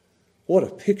 What a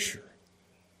picture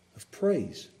of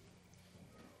praise.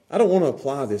 I don't want to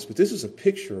apply this, but this is a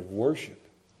picture of worship.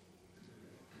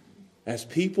 As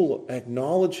people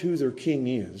acknowledge who their King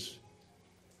is,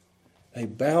 they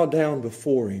bow down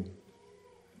before Him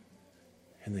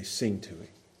and they sing to Him.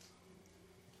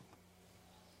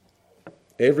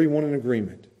 Everyone in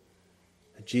agreement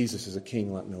that Jesus is a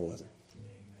King like no other.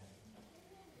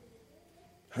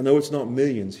 I know it's not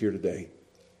millions here today.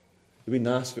 It'd be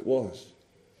nice if it was.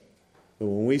 But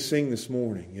when we sing this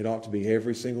morning, it ought to be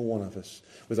every single one of us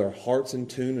with our hearts in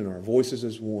tune and our voices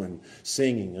as one,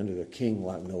 singing unto the King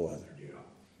like no other.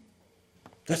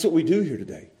 That's what we do here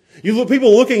today. You look,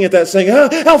 people looking at that saying,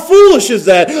 how foolish is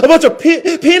that? A bunch of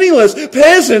penniless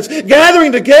peasants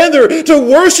gathering together to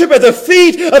worship at the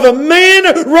feet of a man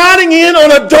riding in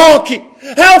on a donkey.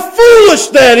 How foolish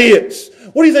that is.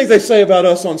 What do you think they say about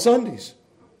us on Sundays?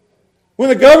 When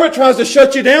the government tries to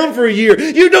shut you down for a year,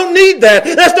 you don't need that.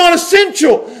 That's not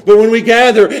essential. But when we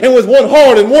gather and with one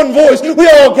heart and one voice, we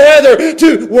all gather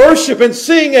to worship and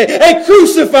sing a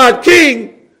crucified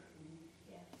King.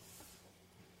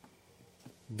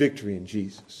 Victory in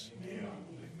Jesus.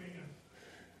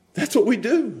 That's what we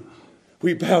do.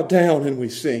 We bow down and we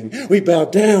sing. We bow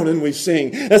down and we sing.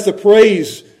 That's the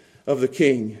praise of the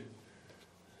King.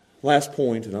 Last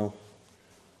point, and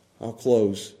I'll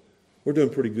close. We're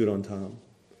doing pretty good on time.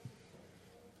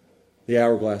 The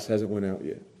hourglass hasn't went out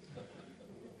yet.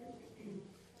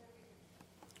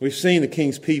 We've seen the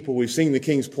King's people. We've seen the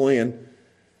King's plan.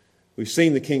 We've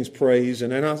seen the King's praise.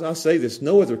 And I'll say this,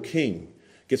 no other king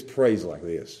gets praised like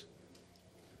this.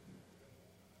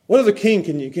 What other king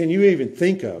can you even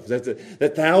think of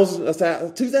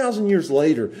that 2,000 years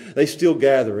later they still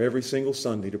gather every single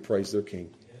Sunday to praise their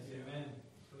King? Amen.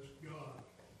 God.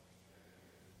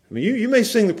 I mean, you may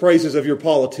sing the praises of your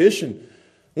politician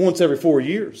once every 4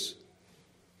 years,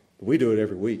 but we do it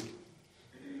every week.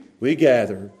 We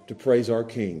gather to praise our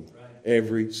King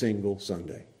every single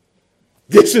Sunday.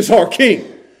 This is our King.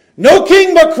 No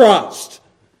king but Christ.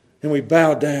 And we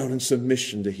bow down in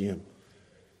submission to Him.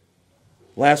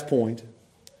 Last point.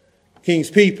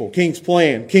 King's people, King's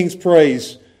plan, King's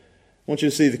praise. I want you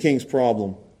to see the King's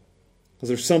problem. Because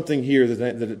there's something here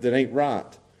that ain't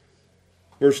right.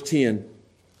 Verse 10.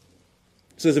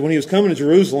 It says that when He was coming to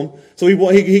Jerusalem, so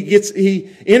he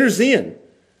enters in.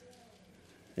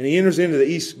 And He enters into the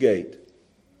east gate.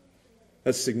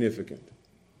 That's significant.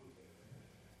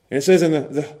 And it says in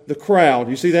the crowd,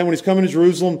 you see that when He's coming to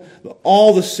Jerusalem,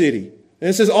 all the city. And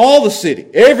it says all the city,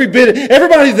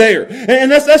 everybody there.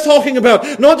 And that's talking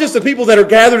about not just the people that are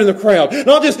gathered in the crowd,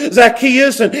 not just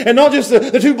Zacchaeus and not just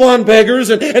the two blind beggars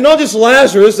and not just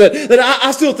Lazarus. That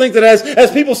I still think that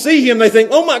as people see him, they think,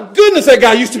 oh my goodness, that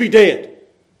guy used to be dead.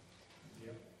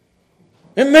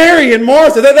 And Mary and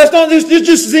Martha, that's not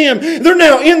just them. They're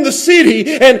now in the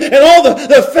city, and all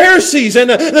the Pharisees and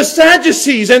the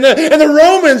Sadducees and the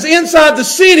Romans inside the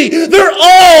city, they're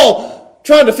all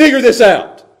trying to figure this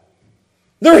out.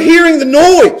 They're hearing the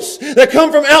noise that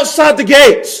come from outside the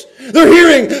gates. They're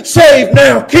hearing, save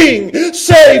now, King!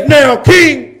 Save now,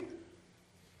 King!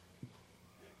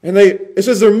 And it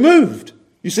says they're moved.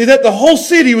 You see that? The whole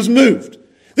city was moved.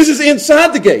 This is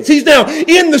inside the gates. He's now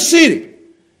in the city.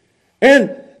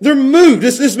 And they're moved.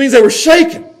 This means they were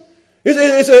shaken.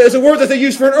 It's a word that they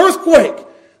use for an earthquake.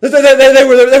 They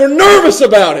were nervous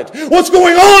about it. What's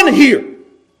going on here?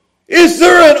 Is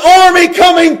there an army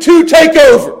coming to take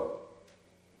over?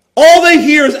 All they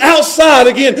hear is outside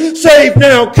again, save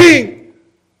now, King.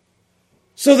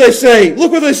 So they say,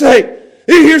 look what they say.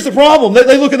 Here's the problem.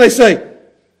 They look and they say,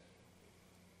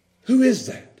 who is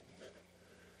that?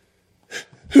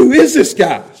 Who is this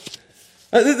guy?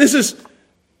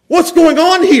 What's going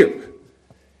on here?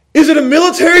 Is it a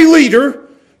military leader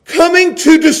coming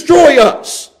to destroy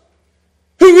us?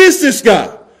 Who is this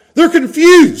guy? They're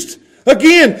confused.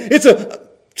 Again, it's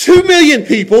 2 million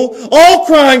people, all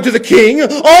crying to the king,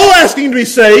 all asking to be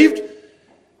saved.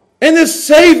 And this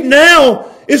 "save now"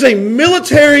 is a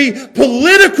military,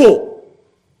 political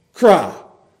cry.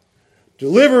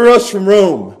 Deliver us from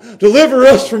Rome. Deliver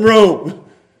us from Rome.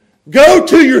 Go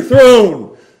to your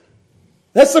throne.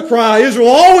 That's the cry Israel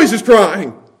always is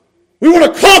crying. We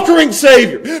want a conquering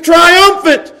Savior,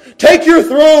 triumphant. Take your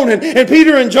throne. And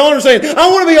Peter and John are saying, I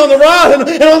want to be on the right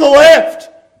and on the left.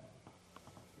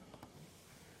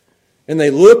 And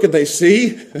they look and they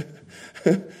see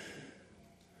a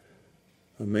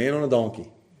man on a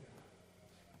donkey.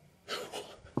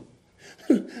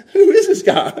 Who is this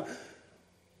guy?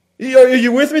 Are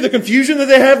you with me? The confusion that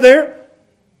they have there?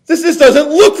 This doesn't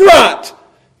look right.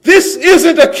 This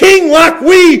isn't a king like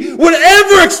we would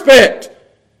ever expect.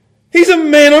 He's a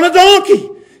man on a donkey.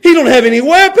 He don't have any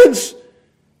weapons.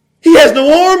 He has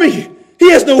no army. He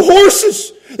has no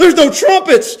horses. There's no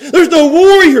trumpets. There's no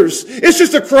warriors. It's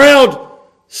just a crowd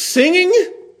singing.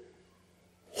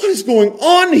 What is going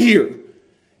on here?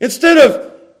 Instead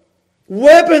of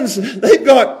weapons, they've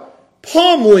got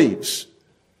palm leaves.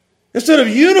 Instead of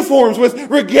uniforms with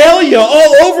regalia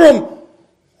all over them,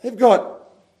 they've got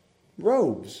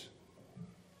robes.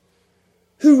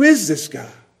 Who is this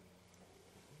guy?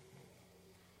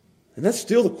 And that's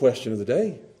still the question of the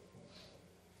day.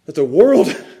 That the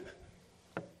world,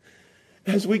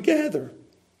 as we gather,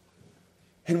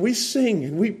 and we sing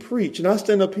and we preach, and I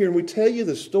stand up here and we tell you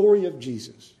the story of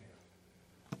Jesus,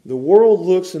 the world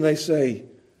looks and they say,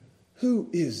 who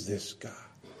is this guy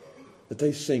that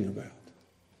they sing about?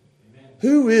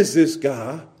 Who is this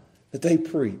guy that they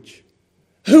preach?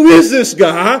 Who is this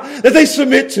guy that they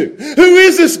submit to? Who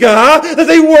is this guy that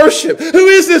they worship? Who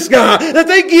is this guy that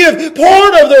they give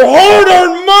part of their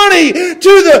hard-earned money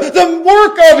to the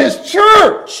work of his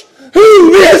church?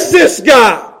 Who is this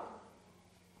guy?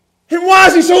 And why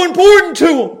is he so important to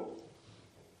them?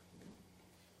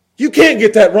 You can't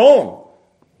get that wrong.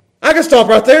 I can stop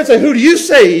right there and say, who do you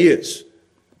say he is?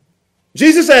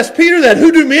 Jesus asked Peter that.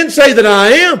 Who do men say that I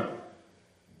am?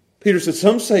 Peter said,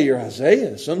 some say you're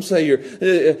Isaiah. Some say you're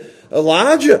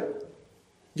Elijah.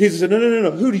 Jesus said,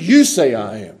 no. Who do you say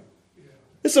I am?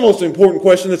 It's the most important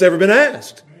question that's ever been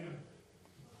asked.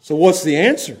 So what's the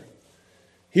answer?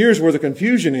 Here's where the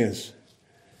confusion is.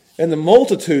 And the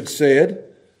multitude said,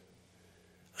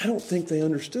 I don't think they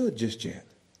understood just yet.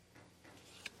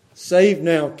 Save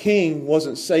now king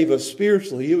wasn't save us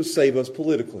spiritually. It was save us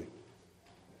politically.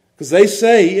 Because they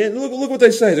say, and look what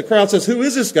they say. The crowd says, who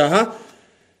is this guy?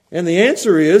 And the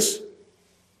answer is,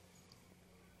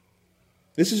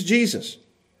 this is Jesus,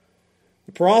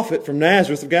 the prophet from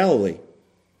Nazareth of Galilee.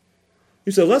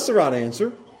 You say, well, that's the right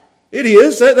answer. It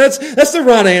is. That's the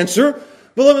right answer.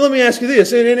 But let me ask you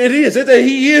this. And it is.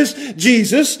 He is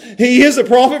Jesus. He is the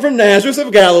prophet from Nazareth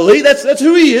of Galilee. That's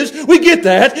who he is. We get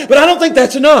that. But I don't think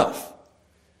that's enough.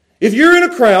 If you're in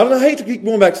a crowd, and I hate to keep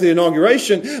going back to the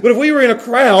inauguration, but if we were in a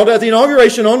crowd at the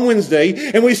inauguration on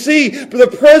Wednesday, and we see the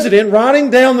president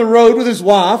riding down the road with his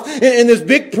wife in this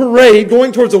big parade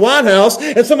going towards the White House,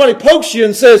 and somebody pokes you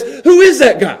and says, who is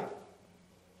that guy?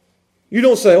 You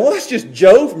don't say, well, that's just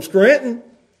Joe from Scranton.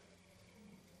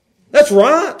 That's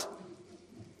right.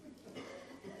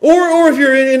 Or if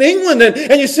you're in England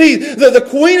and you see the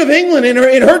Queen of England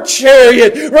in her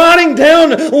chariot riding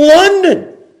down London.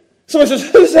 Somebody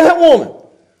says, who's that woman?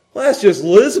 Well, that's just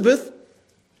Elizabeth.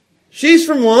 She's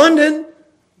from London.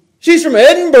 She's from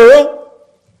Edinburgh.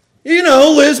 You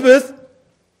know, Elizabeth.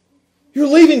 You're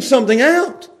leaving something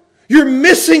out. You're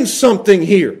missing something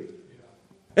here.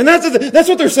 And that's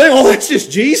what they're saying. Oh, that's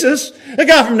just Jesus. The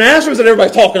guy from Nazareth that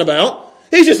everybody's talking about.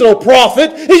 He's just an old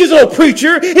prophet. He's just an old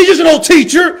preacher. He's just an old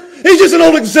teacher. He's just an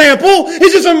old example.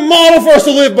 He's just a model for us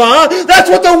to live by. That's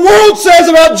what the world says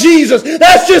about Jesus.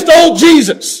 That's just old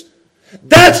Jesus.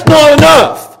 That's not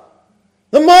enough.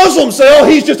 The Muslims say, oh,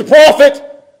 he's just a prophet.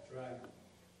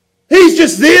 He's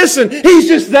just this and he's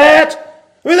just that.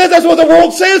 I mean, that's what the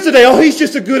world says today. Oh, he's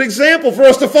just a good example for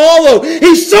us to follow.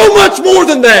 He's so much more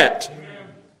than that.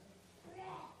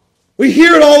 We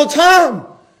hear it all the time.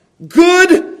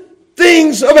 Good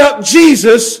things about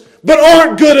Jesus, but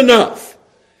aren't good enough.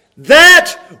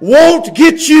 That won't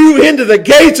get you into the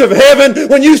gates of heaven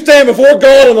when you stand before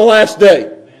God on the last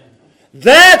day.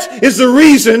 That is the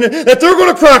reason that they're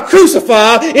going to cry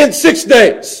crucify in 6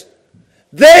 days.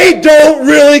 They don't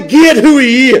really get who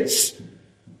He is.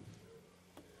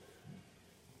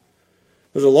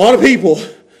 There's a lot of people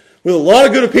with a lot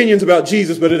of good opinions about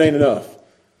Jesus, but it ain't enough.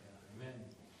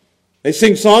 They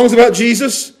sing songs about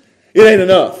Jesus, it ain't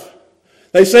enough.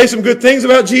 They say some good things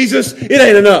about Jesus, it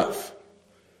ain't enough.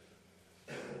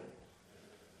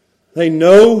 They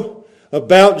know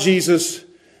about Jesus,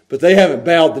 but they haven't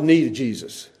bowed the knee to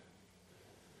Jesus.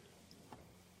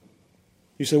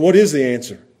 You say, what is the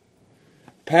answer?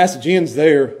 The passage ends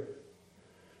there.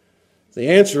 The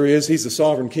answer is He's the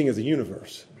sovereign King of the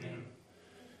universe.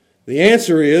 The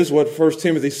answer is what 1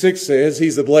 Timothy 6 says,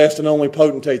 He's the blessed and only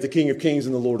potentate, the King of kings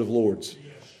and the Lord of lords.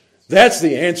 That's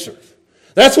the answer.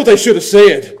 That's what they should have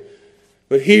said.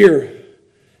 But here,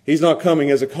 He's not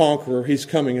coming as a conqueror, He's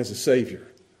coming as a Savior.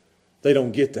 They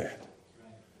don't get that.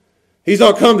 He's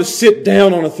not come to sit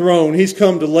down on a throne, He's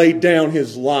come to lay down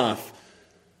His life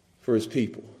for His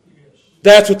people.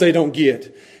 That's what they don't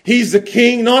get. He's the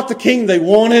King, not the King they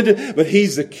wanted, but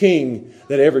He's the King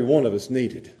that every one of us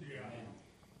needed.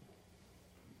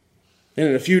 And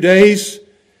in a few days,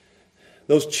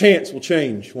 those chants will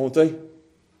change, won't they?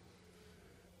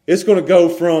 It's going to go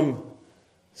from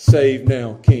save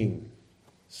now, King,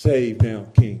 save now,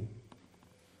 King,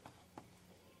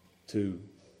 to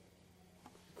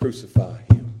crucify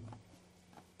Him,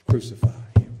 crucify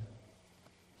Him.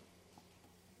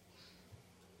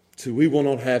 To we will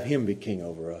not have Him be king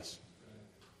over us.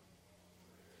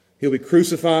 He'll be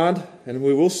crucified, and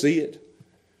we will see it,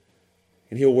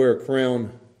 and He'll wear a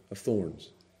crown of thorns.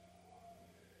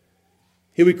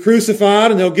 He'll be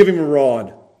crucified and they'll give Him a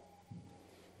rod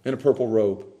and a purple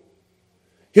robe.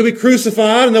 He'll be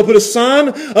crucified and they'll put a sign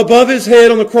above His head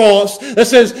on the cross that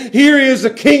says, "Here is the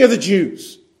King of the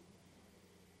Jews."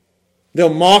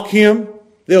 They'll mock Him,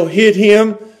 they'll hit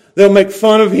Him, they'll make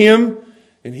fun of Him,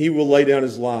 and He will lay down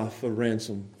His life a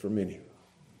ransom for many.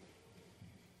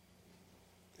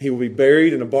 He will be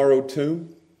buried in a borrowed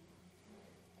tomb,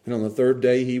 and on the third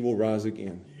day He will rise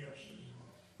again.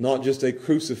 Not just a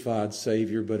crucified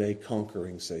Savior, but a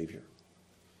conquering Savior.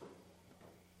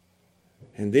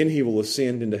 And then He will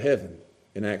ascend into heaven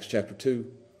in Acts chapter 2.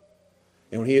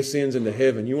 And when He ascends into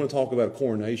heaven, you want to talk about a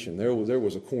coronation. There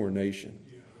was a coronation.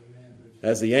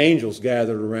 As the angels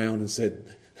gathered around and said,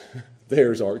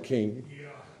 "There's our King.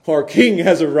 Our King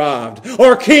has arrived.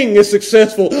 Our King is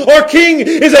successful. Our King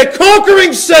is a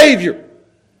conquering Savior."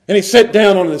 And He sat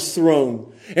down on His throne.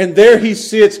 And there He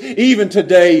sits even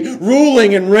today,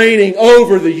 ruling and reigning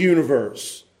over the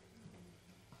universe.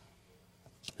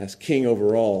 As King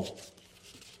over all.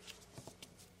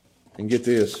 And get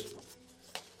this.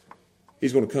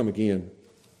 He's going to come again.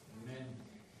 Amen.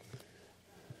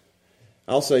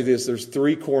 I'll say this. There's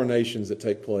 3 coronations that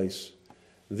take place.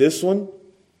 This one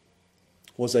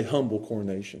was a humble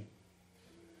coronation.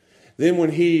 Then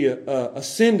when He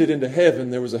ascended into heaven,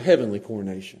 there was a heavenly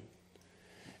coronation.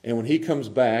 And when He comes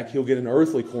back, He'll get an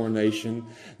earthly coronation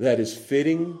that is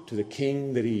fitting to the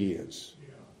King that He is.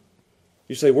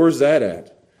 You say, where's that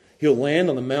at? He'll land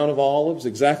on the Mount of Olives,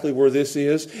 exactly where this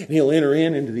is, and He'll enter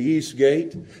into the east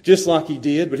gate, just like He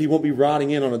did, but He won't be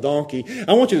riding in on a donkey.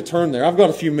 I want you to turn there. I've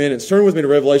got a few minutes. Turn with me to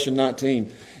Revelation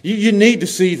 19. You need to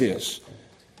see this.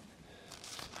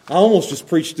 I almost just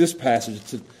preached this passage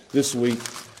this week.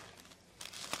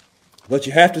 But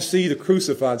you have to see the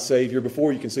crucified Savior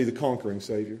before you can see the conquering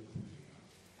Savior.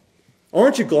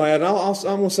 Aren't you glad? I'm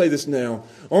going to say this now.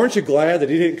 Aren't you glad that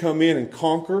He didn't come in and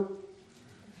conquer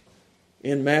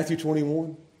in Matthew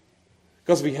 21?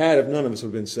 Because if He had, none of us would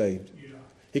have been saved.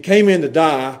 He came in to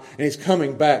die, and He's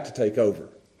coming back to take over.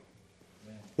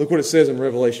 Look what it says in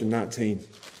Revelation 19.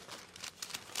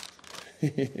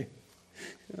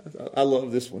 I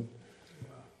love this one.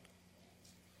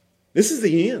 This is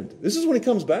the end. This is when He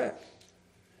comes back.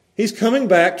 He's coming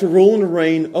back to rule and to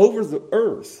reign over the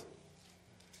earth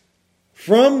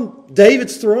from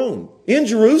David's throne in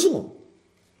Jerusalem.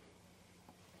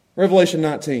 Revelation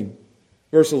 19,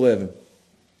 verse 11.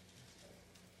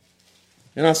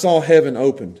 "And I saw heaven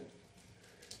opened,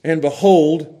 and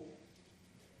behold,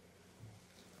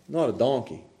 not a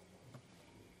donkey,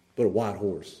 but a white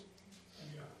horse.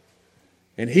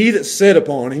 And He that sat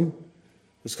upon him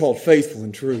was called Faithful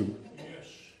and True."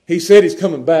 He said He's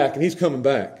coming back, and He's coming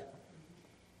back.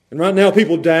 And right now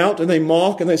people doubt, and they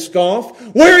mock, and they scoff.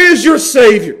 Where is your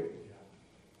Savior?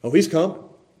 Oh, He's coming.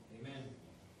 Amen.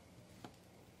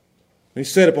 And He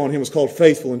sat upon him was called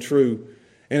Faithful and True,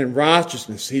 and in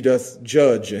righteousness He doth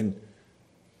judge and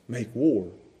make war.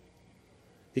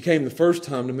 He came the first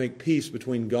time to make peace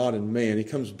between God and man. He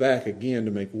comes back again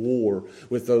to make war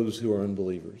with those who are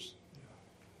unbelievers.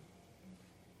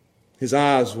 His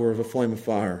eyes were of a flame of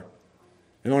fire,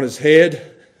 And on his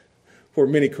head were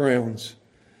many crowns.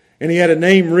 And he had a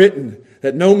name written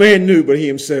that no man knew but he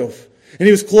himself. And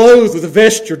he was clothed with a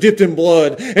vesture dipped in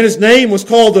blood. And his name was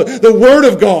called the Word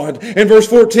of God. And verse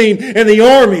 14, and the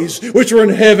armies which were in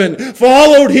heaven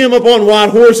followed him upon white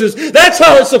horses. That's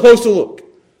how it's supposed to look.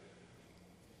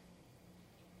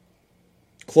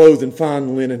 Clothed in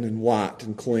fine linen and white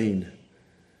and clean.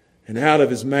 And out of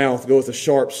his mouth goeth a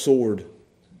sharp sword,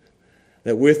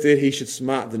 that with it he should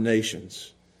smite the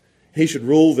nations. He should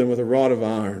rule them with a rod of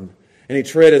iron. And he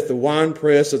treadeth the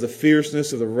winepress of the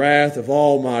fierceness of the wrath of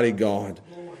Almighty God.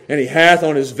 And he hath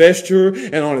on his vesture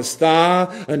and on his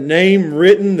thigh a name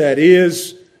written that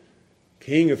is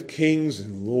King of Kings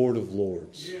and Lord of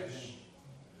Lords.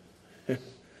 Yes.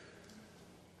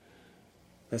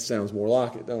 That sounds more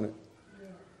like it, don't it?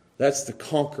 That's the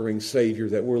conquering Savior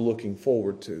that we're looking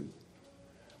forward to.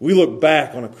 We look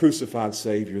back on a crucified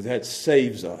Savior that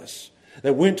saves us,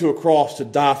 that went to a cross to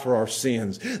die for our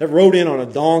sins, that rode in on a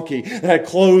donkey, that had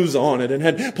clothes on it, and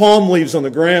had palm leaves on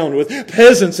the ground, with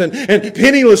peasants and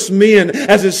penniless men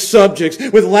as his subjects,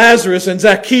 with Lazarus and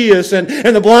Zacchaeus and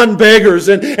the blind beggars,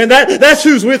 and that's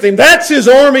who's with him. That's his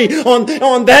army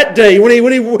on that day when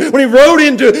he rode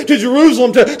into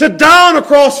Jerusalem to die on a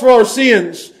cross for our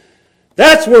sins.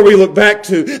 That's where we look back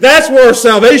to. That's where our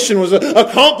salvation was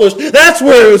accomplished. That's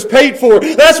where it was paid for.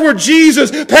 That's where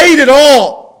Jesus paid it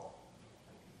all.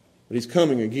 But He's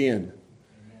coming again.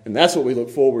 And that's what we look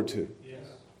forward to. Yes.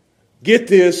 Get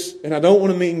this, and I don't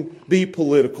want to be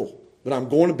political, but I'm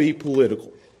going to be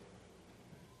political.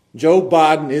 Joe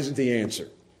Biden isn't the answer.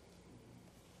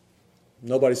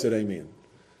 Nobody said amen.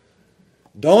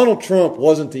 Donald Trump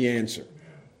wasn't the answer.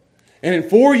 And in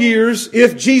 4 years,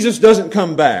 if Jesus doesn't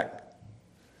come back,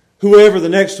 whoever the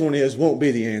next one is won't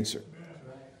be the answer.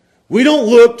 We don't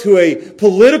look to a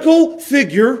political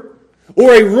figure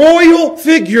or a royal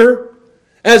figure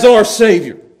as our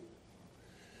Savior.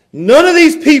 None of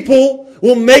these people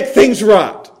will make things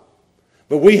right.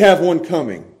 But we have one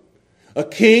coming. A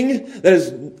king that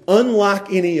is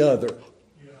unlike any other.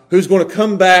 Who's going to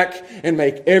come back and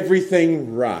make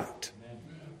everything right.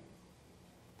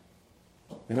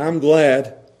 And I'm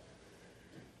glad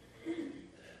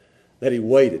that He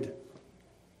waited.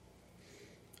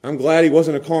 I'm glad He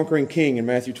wasn't a conquering king in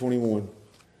Matthew 21.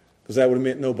 Because that would have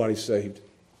meant nobody's saved.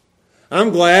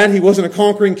 I'm glad He wasn't a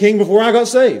conquering king before I got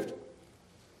saved.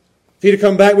 If He'd have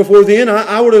come back before then,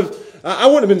 I wouldn't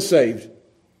have been saved.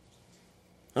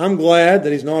 I'm glad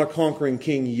that He's not a conquering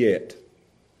king yet.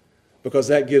 Because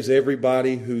that gives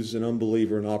everybody who's an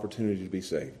unbeliever an opportunity to be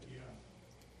saved.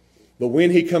 But when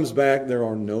He comes back, there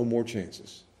are no more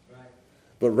chances.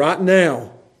 But right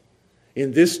now,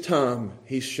 in this time,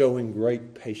 He's showing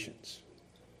great patience.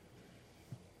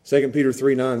 2 Peter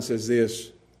 3:9 says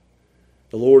this,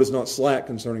 the Lord is not slack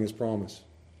concerning His promise,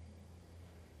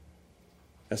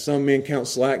 as some men count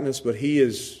slackness, but He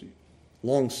is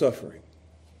long-suffering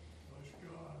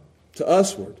to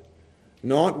usward,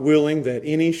 not willing that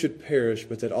any should perish,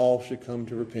 but that all should come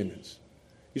to repentance.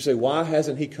 You say, why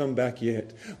hasn't He come back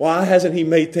yet? Why hasn't He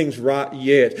made things right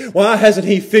yet? Why hasn't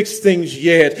He fixed things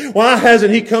yet? Why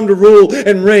hasn't He come to rule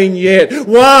and reign yet?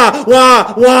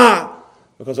 Why?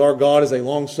 Because our God is a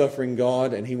long-suffering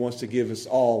God, and He wants to give us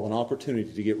all an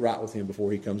opportunity to get right with Him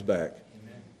before He comes back.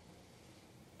 Amen.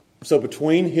 So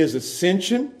between His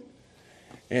ascension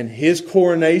and His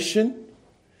coronation,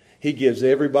 He gives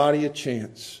everybody a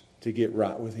chance to get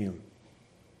right with Him.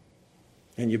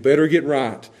 And you better get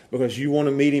right, because you want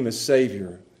to meet Him as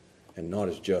Savior and not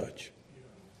as Judge.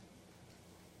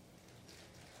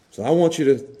 So I want you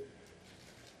to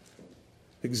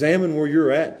examine where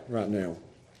you're at right now.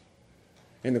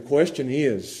 And the question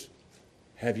is,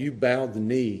 have you bowed the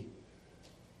knee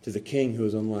to the King who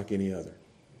is unlike any other?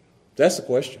 That's the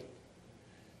question.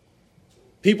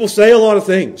 People say a lot of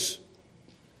things.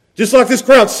 Just like this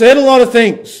crowd said a lot of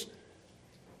things.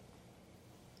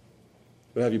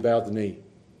 But have you bowed the knee?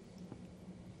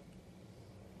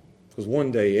 Because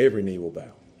one day every knee will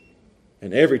bow.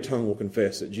 And every tongue will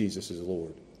confess that Jesus is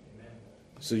Lord. Amen.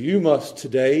 So you must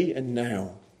today and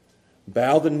now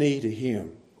bow the knee to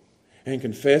Him and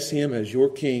confess Him as your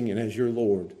King and as your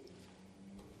Lord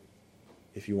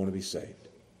if you want to be saved.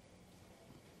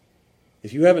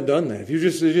 If you haven't done that, if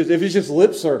it's just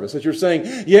lip service, that you're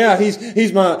saying, yeah,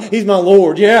 He's my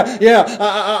Lord,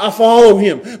 I follow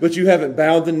Him, but you haven't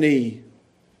bowed the knee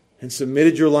and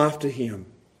submitted your life to Him,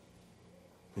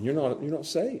 then you're not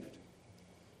saved.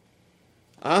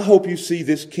 I hope you see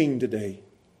this King today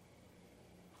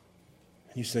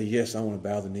and you say, yes, I want to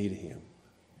bow the knee to Him.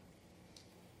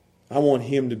 I want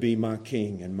Him to be my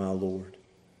King and my Lord.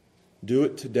 Do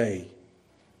it today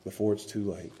before it's too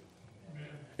late. Amen.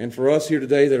 And for us here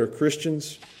today that are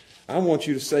Christians, I want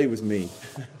you to say with me,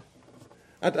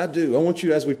 I do. I want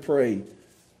you, as we pray,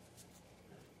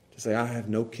 to say, I have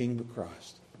no king but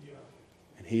Christ. Yeah.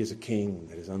 And He is a king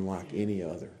that is unlike any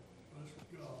other.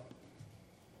 Bless God.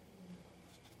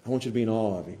 I want you to be in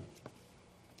awe of Him.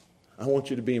 I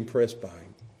want you to be impressed by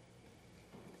Him.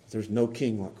 There's no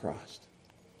king like Christ.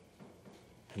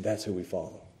 And that's who we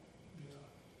follow. Yeah.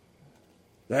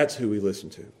 That's who we listen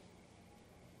to.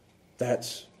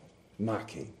 That's my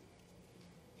king.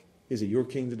 Is He your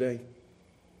king today?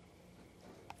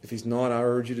 If He's not, I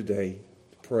urge you today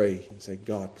to pray and say,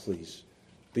 God, please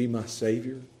be my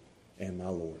Savior and my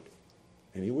Lord.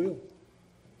 And He will.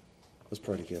 Let's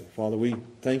pray together. Father, we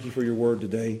thank You for Your word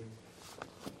today.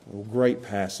 A great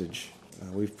passage.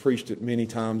 We've preached it many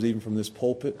times, even from this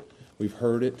pulpit. We've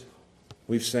heard it.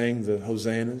 We've sang the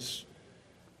hosannas.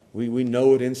 We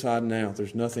know it inside and out.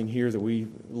 There's nothing here that we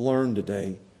learned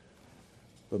today.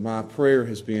 But my prayer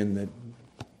has been that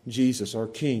Jesus, our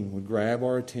King, would grab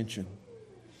our attention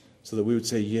so that we would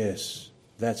say, yes,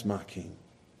 that's my King.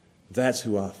 That's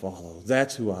who I follow.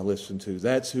 That's who I listen to.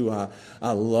 That's who I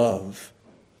love.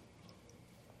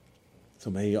 So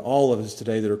may all of us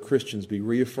today that are Christians be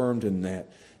reaffirmed in that.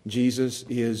 Jesus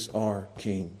is our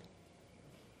King.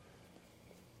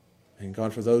 And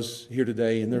God, for those here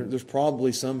today, and there's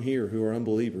probably some here who are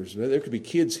unbelievers. There could be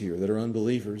kids here that are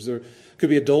unbelievers. There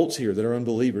could be adults here that are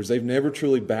unbelievers. They've never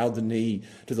truly bowed the knee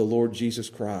to the Lord Jesus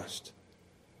Christ.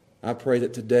 I pray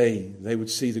that today they would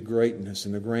see the greatness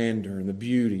and the grandeur and the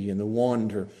beauty and the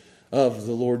wonder of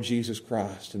the Lord Jesus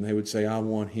Christ. And they would say, I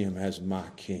want Him as my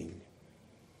King.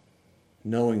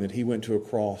 Knowing that He went to a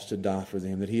cross to die for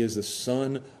them, that He is the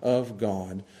Son of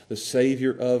God, the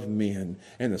Savior of men,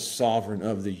 and the Sovereign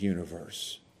of the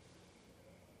universe.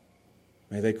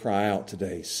 May they cry out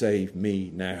today, save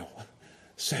me now.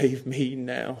 Save me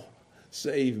now.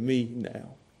 Save me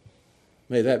now.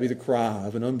 May that be the cry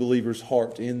of an unbeliever's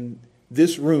heart in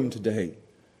this room today.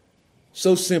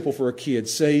 So simple for a kid,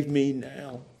 save me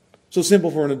now. So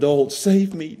simple for an adult,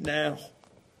 save me now.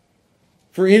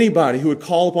 For anybody who would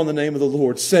call upon the name of the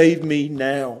Lord, save me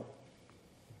now.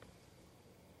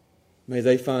 May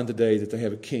they find today that they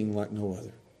have a King like no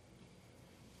other.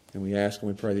 And we ask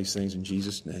and we pray these things in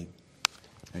Jesus' name.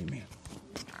 Amen.